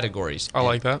 categories. I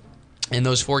like that. And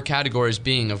those 4 categories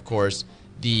being, of course,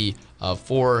 the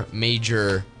 4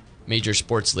 major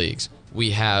sports leagues.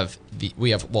 We have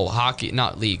hockey,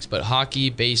 not leagues, but hockey,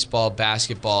 baseball,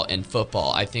 basketball, and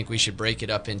football. I think we should break it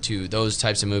up into those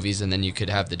types of movies, and then you could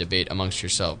have the debate amongst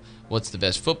yourself. What's the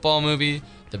best football movie,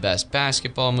 the best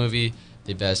basketball movie,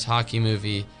 the best hockey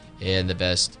movie, and the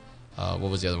best what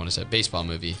was the other one I said? Baseball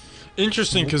movie.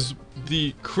 Interesting, because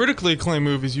the critically acclaimed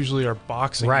movies usually are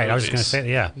boxing. Right. I was just movies. gonna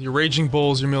say, yeah, Your Raging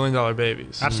Bulls, your $1 Million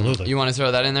Babies. absolutely. You want to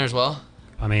throw that in there as well?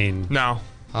 I mean, No,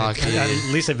 Hockey, at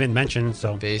least it's been mentioned.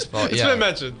 So baseball. it's Yeah, been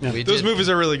mentioned. We Those did- movies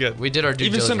are really good. we did our due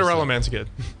Even diligence Cinderella there. Man's good.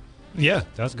 yeah,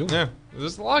 that's good. Yeah,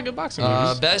 there's a lot of good boxing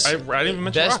movies. Best I didn't even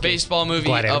mention best Rocky. baseball movie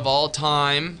Gladiator. of all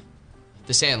time,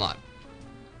 The Sandlot.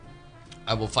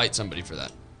 I will fight somebody for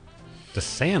that. The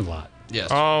Sandlot.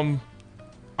 Yes.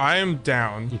 I am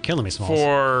down You're killing me, Smalls.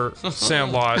 for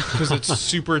Sandlot because it's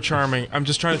super charming. I'm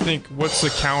just trying to think, what's the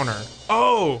counter?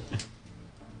 Oh!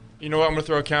 You know what? I'm going to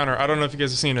throw a counter. I don't know if you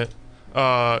guys have seen it.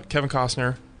 Kevin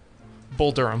Costner,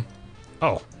 Bull Durham.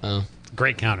 Oh, Oh,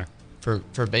 great counter. for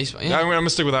baseball. Yeah, Yeah. I'm going to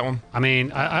stick with that one. I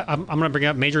mean, I'm going to bring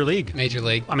up Major League. Major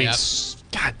League. I mean, Yep.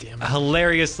 God damn it.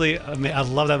 hilariously, I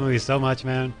love that movie so much,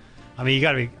 man. I mean, you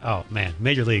got to be, oh, man,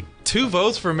 Major League. 2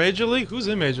 votes for Major League? Who's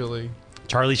in Major League?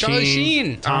 Charlie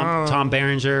Sheen. Oh. Tom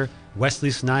Berenger,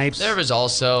 Wesley Snipes. There's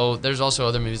also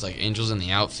other movies like Angels in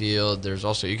the Outfield. There's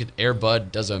also Air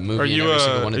Bud does a movie. Are in you every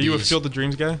single one a of these. Field of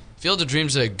Dreams guy? Field of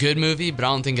Dreams is a good movie, but I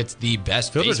don't think it's the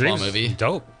best Field of baseball Dreams, movie.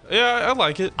 dope. Yeah, I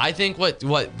like it. I think what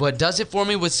does it for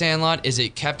me with Sandlot is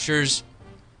it captures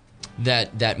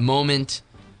that moment,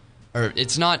 or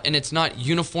it's not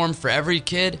uniform for every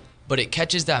kid, but it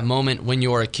catches that moment when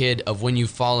you're a kid of when you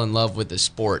fall in love with the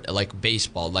sport, like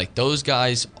baseball. Like those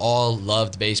guys all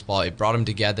loved baseball. It brought them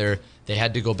together. They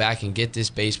had to go back and get this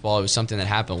baseball. It was something that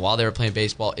happened while they were playing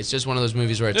baseball. It's just one of those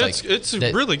movies where It's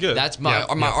really good. That's my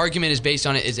Yeah. argument is based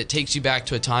on it. Is it takes you back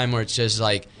to a time where it's just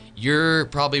like you're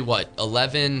probably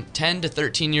 10 to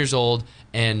 13 years old,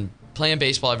 and playing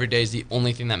baseball every day is the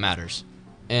only thing that matters.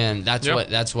 And that's Yep.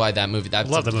 that's why that movie. That's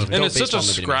Love the movie. And dope it's such a baseball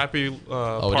movie to me. scrappy it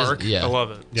is? park. Yeah. I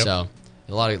love it. Yep. So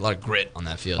a lot of grit on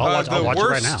that field. I'll watch it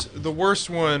right now. The worst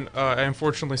one, I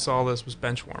unfortunately saw this, was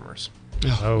Benchwarmers.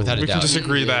 Oh, Without a We can doubt.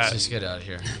 disagree Let's that. just get out of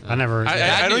here. I never.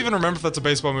 I don't even remember if that's a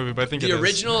baseball movie, but I think The it is.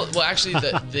 original, well, actually,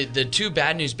 the two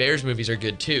Bad News Bears movies are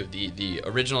good too. The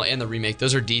original and the remake,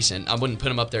 those are decent. I wouldn't put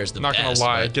them up there as the Not best. gonna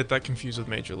lie, I but- get that confused with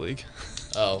Major League.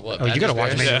 Oh, what? Oh, Bad you got to News watch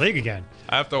Bears? Major Yeah. League again.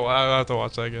 I have to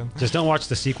watch that again. Just don't watch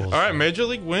the sequels. All right, Major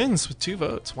League wins with 2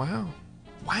 votes. Wow.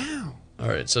 All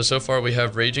right, so far we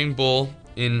have Raging Bull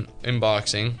in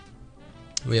boxing.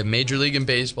 We have Major League in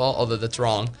baseball, although that's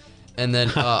wrong. And then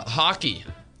hockey.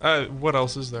 What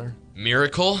else is there?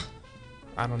 Miracle.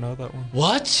 I don't know that one.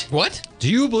 What? What? Do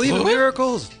you believe in What?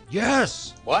 miracles?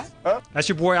 Yes. What? That's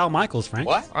your boy Al Michaels, Frank.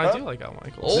 What? I do like Al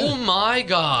Michaels. Oh my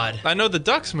God. I know the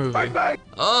Ducks movie.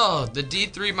 Oh, the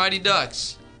D3 Mighty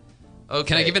Ducks. Okay.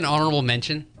 Can I give an honorable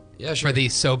mention Yeah, sure. for the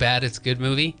So Bad It's Good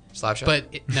movie?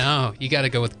 Slapshot? No, you got to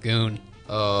go with Goon.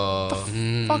 Oh.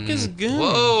 Fuck is good.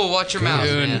 Whoa, watch your mouth,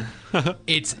 Goon. man.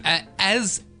 It's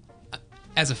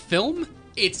as a film,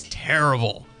 it's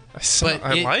terrible. But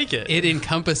I like it. It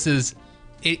encompasses.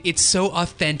 It's so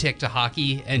authentic to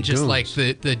hockey and just Goons. like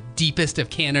the deepest of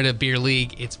Canada beer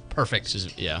league. It's perfect.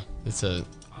 It's a...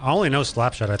 I only know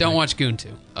Slapshot. I Don't think. watch Goon 2.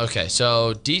 Okay,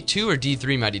 so D2 or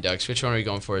D3 Mighty Ducks? Which one are we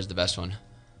going for is the best one?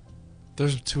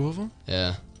 There's 2 of them?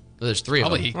 Yeah. Well, there's 3 of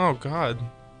Probably. them. Oh, God.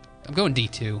 I'm going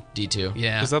D2. D2.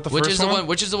 Yeah. Is that the Which first is the one? one?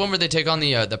 Which is the one where they take on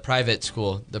the private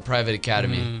school, the private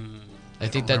academy? I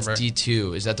think that's remember.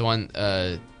 D2. Is that the one?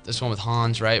 This one with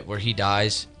Hans, right, where he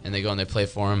dies and they go and they play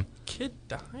for him. Kid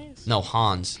dies? No,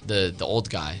 Hans, the old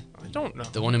guy, I don't know.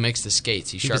 the one who makes the skates.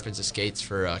 He sharpens the skates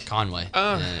for Conway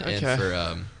and okay.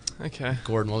 for Okay.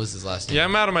 Gordon. What was his last name? Yeah,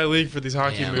 I'm out of my league for these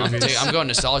hockey Damn, movies. I'm going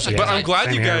nostalgia. Yeah. But because I'm glad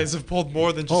Same you here. guys have pulled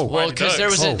more than just Oh, Well, Mighty because there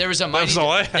was Ducks. there was a mighty, That's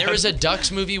all I had. there was a Ducks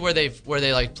movie where they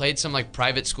like played some like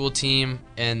private school team,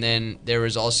 and then there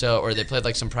was also or they played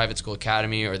like some private school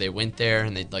academy, or they went there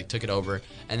and they like took it over,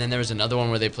 and then there was another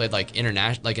one where they played like an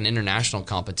international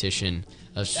competition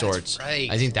of sorts. right.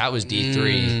 I think that was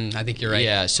D3. I think you're right.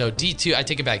 Yeah, so D2, I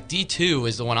take it back. D2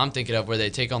 is the one I'm thinking of where they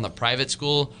take on the private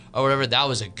school or whatever. That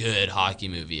was a good hockey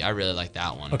movie. I really like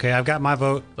that one. Okay, I've got my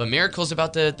vote. But Miracle's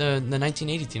about the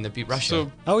 1980 team that beat Russia.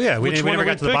 So, Oh yeah, we Which never one are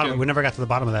got we to the bottom. picking? We never got to the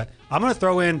bottom of that. I'm gonna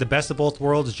throw in the best of both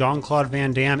worlds: Jean-Claude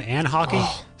Van Damme and hockey.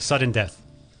 Sudden death.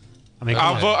 I mean,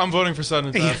 come on. I'm voting for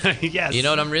sudden death. Yes. You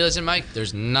know what I'm realizing, Mike?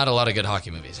 There's not a lot of good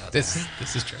hockey movies out there.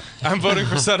 This is true. I'm voting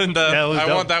for sudden death. That was I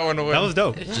dope. want that one to win. That was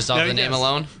dope. Just off Yeah, the name yes.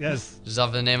 alone? Yes. Just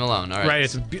off the name alone. All right.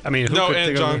 Right. I mean, who No, could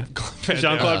and think of Jean-Claude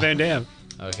Jean-Claude Van Van Damme.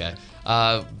 Damme? Okay.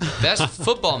 Best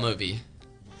football movie.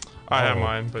 I have Oh,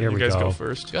 mine, but here you we guys go. go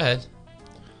first. Go ahead.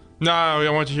 No, I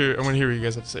want to hear what you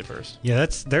guys have to say first. Yeah,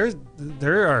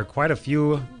 there are quite a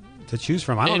few to choose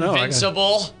from. I don't know.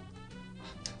 Invincible.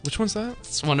 Which one's that?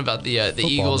 It's one about the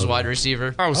Eagles movie. wide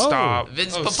receiver. Oh, stop.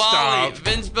 Vince Oh, Papale. stop.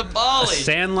 Vince Papale.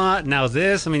 Sandlot. Now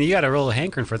this. I mean, you got a real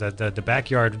hankering for the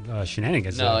backyard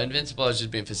shenanigans. No, there. Invincible is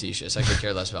just being facetious. I could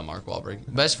care less about Mark Wahlberg.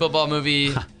 Best football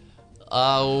movie.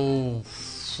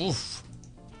 Oof.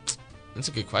 That's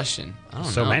a good question. I don't know.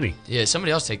 So many. Yeah,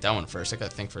 somebody else take that one first. I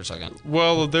gotta think for a second.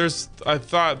 Well, I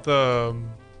thought the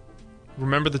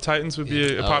Remember the Titans would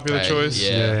be a popular Okay, choice.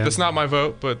 yeah. That's not my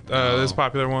vote, but it's a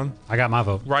popular one. I got my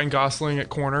vote. Ryan Gosling at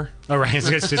corner. Oh, right. It's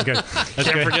good. That's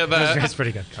Can't forget that. That's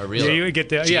pretty good. A real you get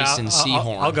the Jason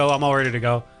Sehorn. I'll go. I'm all ready to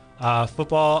go.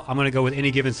 Football. I'm going to go with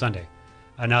Any Given Sunday.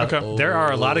 Now Okay. there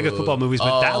are a lot of good football movies,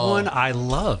 but that one I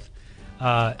love.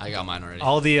 I got mine already.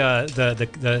 All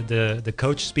the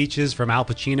coach speeches from Al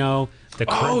Pacino. It's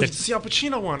the Al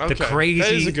Pacino one. Okay.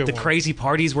 That is a good one. Crazy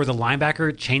parties where the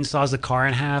linebacker chainsaws the car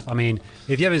in half. I mean,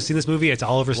 if you haven't seen this movie, it's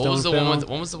Oliver Stone. What was the film.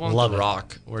 one with Love The it.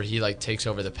 Rock where he like takes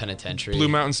over the penitentiary? Blue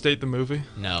Mountain State, the movie.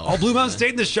 No. Oh, Blue Mountain State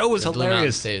in the show was Blue Mountain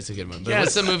hilarious. State is a good one. But Yes.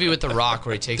 what's the movie with The Rock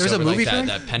where he takes There's a over movie like for it?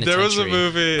 that penitentiary? There was a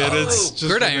movie, and it's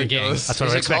just Gridiron ridiculous. That's what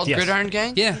Is I it expect. called Yes. Gridiron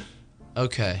Gang? Yeah.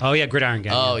 Okay. Oh yeah, Gridiron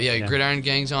Gang. Oh yeah, Gridiron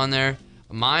Gang's on there.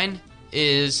 Mine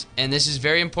is, and this is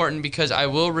very important because I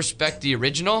will respect the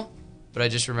original, but I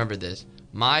just remembered this.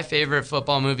 My favorite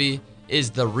football movie is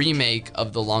the remake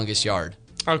of The Longest Yard.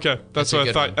 Okay, That's a what I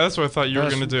good thought. one. That's what I thought you were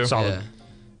gonna do. Solid. Yeah.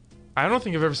 I don't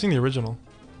think I've ever seen the original.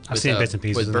 I've seen bits and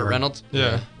pieces with of Burt it. Reynolds.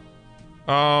 Yeah.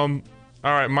 All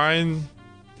right, mine.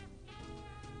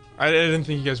 I didn't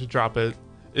think you guys would drop it.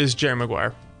 Is Jerry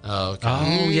Maguire. Oh, okay.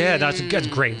 Oh yeah, that's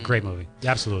great movie.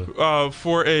 Absolutely.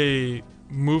 For a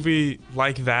movie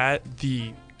like that,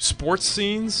 the sports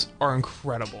scenes are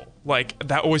incredible. Like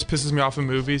that always pisses me off in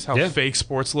movies how Yeah. fake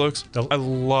sports looks. I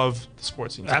love the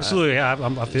sports scenes. in that. Absolutely, yeah.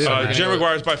 I feel it. Jerry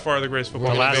Maguire is by far the greatest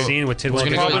football. The last movie. scene with Tidwell. gonna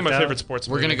getting go Probably with knocked my out. favorite sports.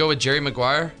 We're movie. gonna go with Jerry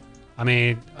Maguire. I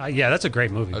mean, yeah, that's a great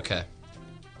movie. Okay.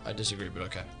 I disagree, but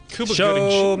okay. Cuba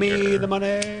Show Gooding me Jr. the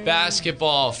money.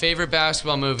 Basketball. Favorite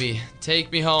basketball movie.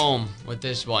 Take me home with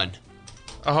this one.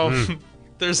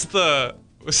 There's the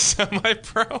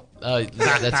semi-pro.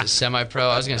 That's a semi-pro.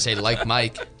 I was gonna say like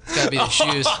Mike. It's gotta be the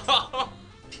shoes.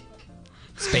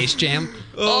 Space Jam.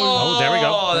 Oh, there we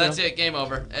go. Oh, that's it. Game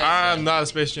over. I'm not a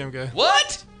Space Jam guy.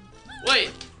 What?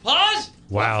 Wait. Pause.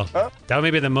 Wow, that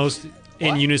may be the most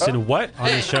in unison what on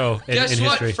the show in Guess what,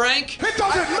 history. Frank? It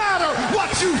doesn't matter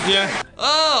what you Yeah,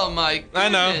 Oh my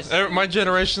goodness. I know. My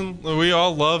generation, we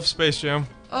all love Space Jam.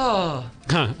 Oh.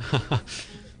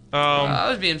 I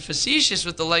was being facetious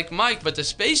with the like Mike, but the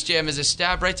Space Jam is a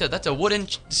stab right to that's a wooden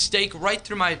stake right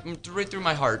through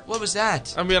my heart. What was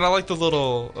that? I mean, I like the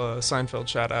little Seinfeld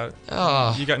shout out.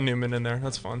 Oh. You got Newman in there.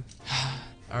 That's fun.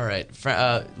 All right,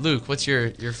 Luke, what's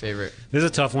your favorite? This is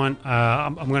a tough one.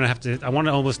 I'm gonna have to. I want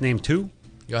to almost name two,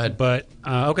 Go ahead. but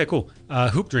okay, cool.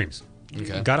 Hoop Dreams.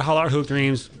 Okay. Gotta holler out Hoop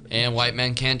Dreams. And White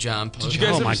Men Can't Jump. Did you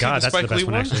guys Oh ever my see God, the that's the Spike best Lee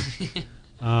one one? actually.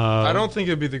 I don't think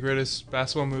it'd be the greatest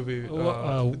basketball movie.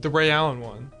 The Ray Allen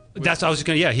one. That's I was just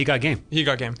gonna. Yeah, he got game. He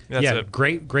got game. That's yeah, it.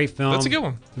 great film. That's a good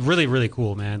one. Really, really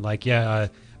cool, man. Like, yeah,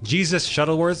 Jesus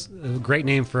Shuttleworth, great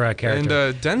name for a And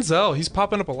character. Denzel, he's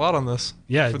popping up a lot on this.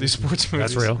 Yeah, for these sports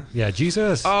movies. That's real. Yeah,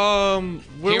 Jesus. Where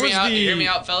Hear was me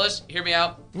out, fellas. Hear me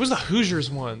out. What was the Hoosiers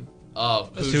one? Oh,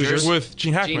 Hoosiers. Hoosiers. With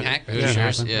Gene Hackman. Gene Hackman. Yeah.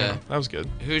 Hoosiers, yeah. That was good.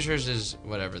 Hoosiers is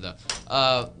whatever though.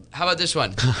 How about this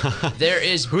one? There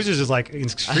is Hoosiers is like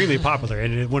extremely popular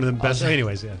and one of the best.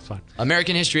 Anyways, yeah, it's fine.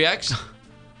 American History X.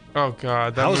 Oh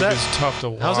God, that How's movie that? is tough to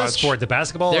watch. How's that sport? The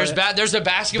basketball? There's a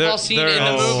basketball There- scene there in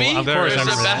the is. movie. Of course, There's I a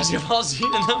remember that. basketball scene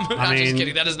in the movie. I'm just mean,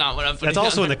 kidding. That is not what I'm putting. That's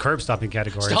also down in the curb stomping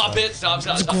category. Stop so. it! Stop!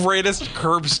 It's the greatest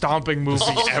curb stomping movie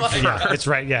ever. Yeah, it's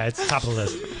right. Yeah, it's top of the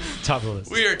list. Top of the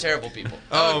list. We are terrible people.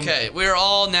 Okay, we're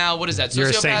all now. What is that? You're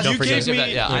a saint, Sociopaths? don't You forget. gave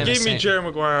me, Yeah, I you am a gave me saint. Jerry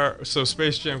Maguire, so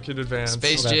Space Jam Kid Advance.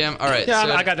 Space Okay. Jam. All right. Yeah,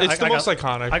 so, I got. It's the I most got,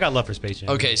 iconic. I got love for Space Jam.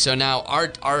 Okay, so now our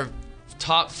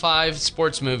top 5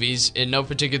 sports movies in no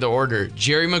particular order: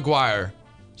 Jerry Maguire,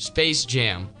 Space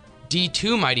Jam,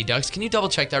 D2 Mighty Ducks. Can you double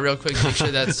check that real quick? Make sure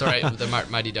that's all right with the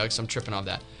Mighty Ducks. I'm tripping off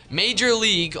that. Major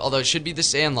League, although it should be The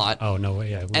Sandlot. Oh no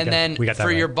way! Yeah. We got that for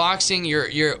right. your boxing, your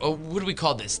what do we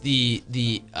call this? The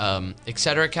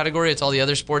etc. category. It's all the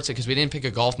other sports because we didn't pick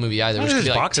a golf movie either, No, which it's could be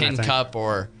just like boxing, I Tin think. Cup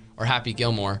or Happy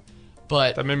Gilmore.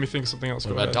 But That made me think of something else.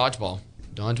 what Go about ahead. Dodgeball?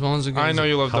 Dodgeball is a good. I know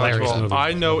you love Hilarious Dodgeball. movie.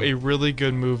 I know a really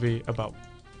good movie about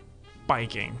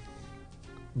biking.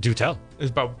 Do tell. It's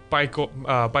about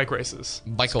bike races.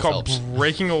 Michael It's called Phelps.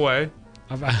 Breaking Away.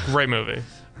 Great movie.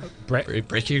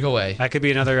 Breaking away. That could be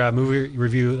another movie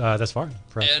review thus far.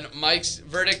 And Mike's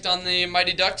verdict on the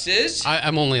Mighty Ducks is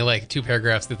I'm only like 2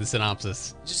 paragraphs through the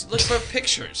synopsis. just look for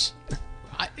pictures.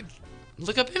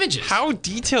 Look up images. How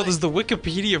detailed is the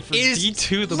Wikipedia for Is-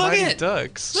 D2 The look Mighty at it.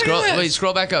 Ducks? Look at this.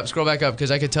 Scroll back up because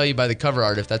I could tell you by the cover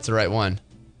art if that's the right one.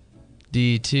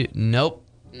 D2. Nope.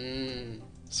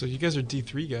 So you guys are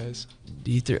D3 guys.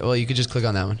 D3. Well, you could just click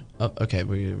on that one. Oh, okay.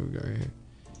 We're right here.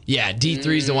 Yeah,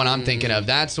 D3 is the one I'm thinking of.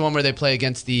 That's the one where they play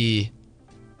against the.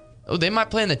 Oh, they might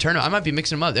play in the tournament. I might be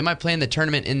mixing them up. They might play in the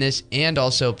tournament in this and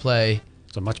also play.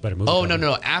 It's a much better movie. Oh,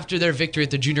 no. After their victory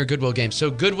at the Junior Goodwill Games. So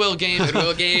Goodwill Games,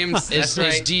 is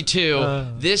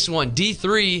D2. This one,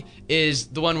 D3, is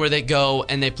the one where they go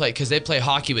and they play, because they play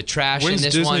hockey with trash When's in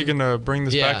this Disney one. going to bring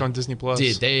this back on Disney+?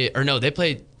 Did they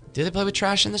play with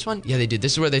trash in this one? Yeah, they did.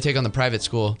 This is where they take on the private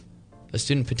school. A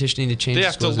student petitioning to change They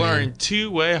have to schools learn again.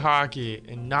 two-way hockey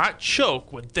and not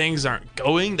choke when things aren't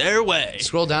going their way.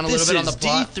 Scroll down a little bit on the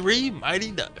plot. This is D3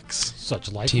 Mighty Ducks.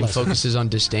 Such life Team lessons. focuses on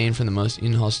disdain from the most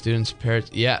in-hall students. Parents.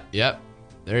 Yeah, yep.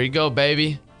 There you go,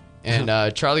 baby.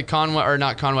 And Charlie Conway, or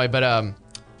not Conway, but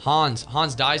Hans.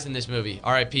 Hans dies in this movie.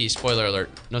 R.I.P. Spoiler alert.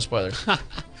 No spoilers.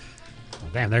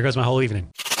 Damn, there goes my whole evening.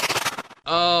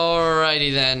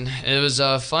 Alrighty then. It was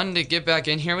fun to get back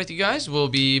in here with you guys. We'll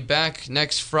be back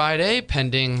next Friday,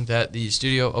 pending that the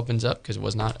studio opens up, because it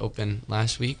was not open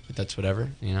last week. But that's whatever.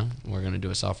 We're gonna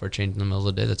do a software change in the middle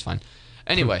of the day. That's fine.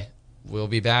 Anyway, we'll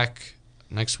be back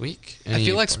next week. I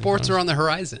feel like sports are on the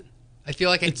horizon. I feel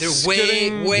like they're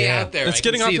way out there. It's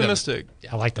getting optimistic.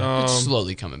 I like that. It's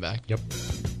slowly coming back. Yep.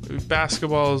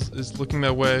 Basketball is looking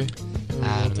that way.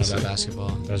 I don't know about basketball.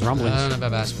 There's rumblings. I don't know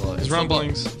about basketball. There's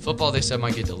rumblings. Football, they said,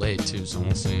 might get delayed too, so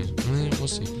we'll see. We'll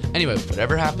see. Anyway,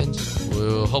 whatever happens,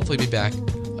 we'll hopefully be back.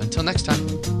 Until next time.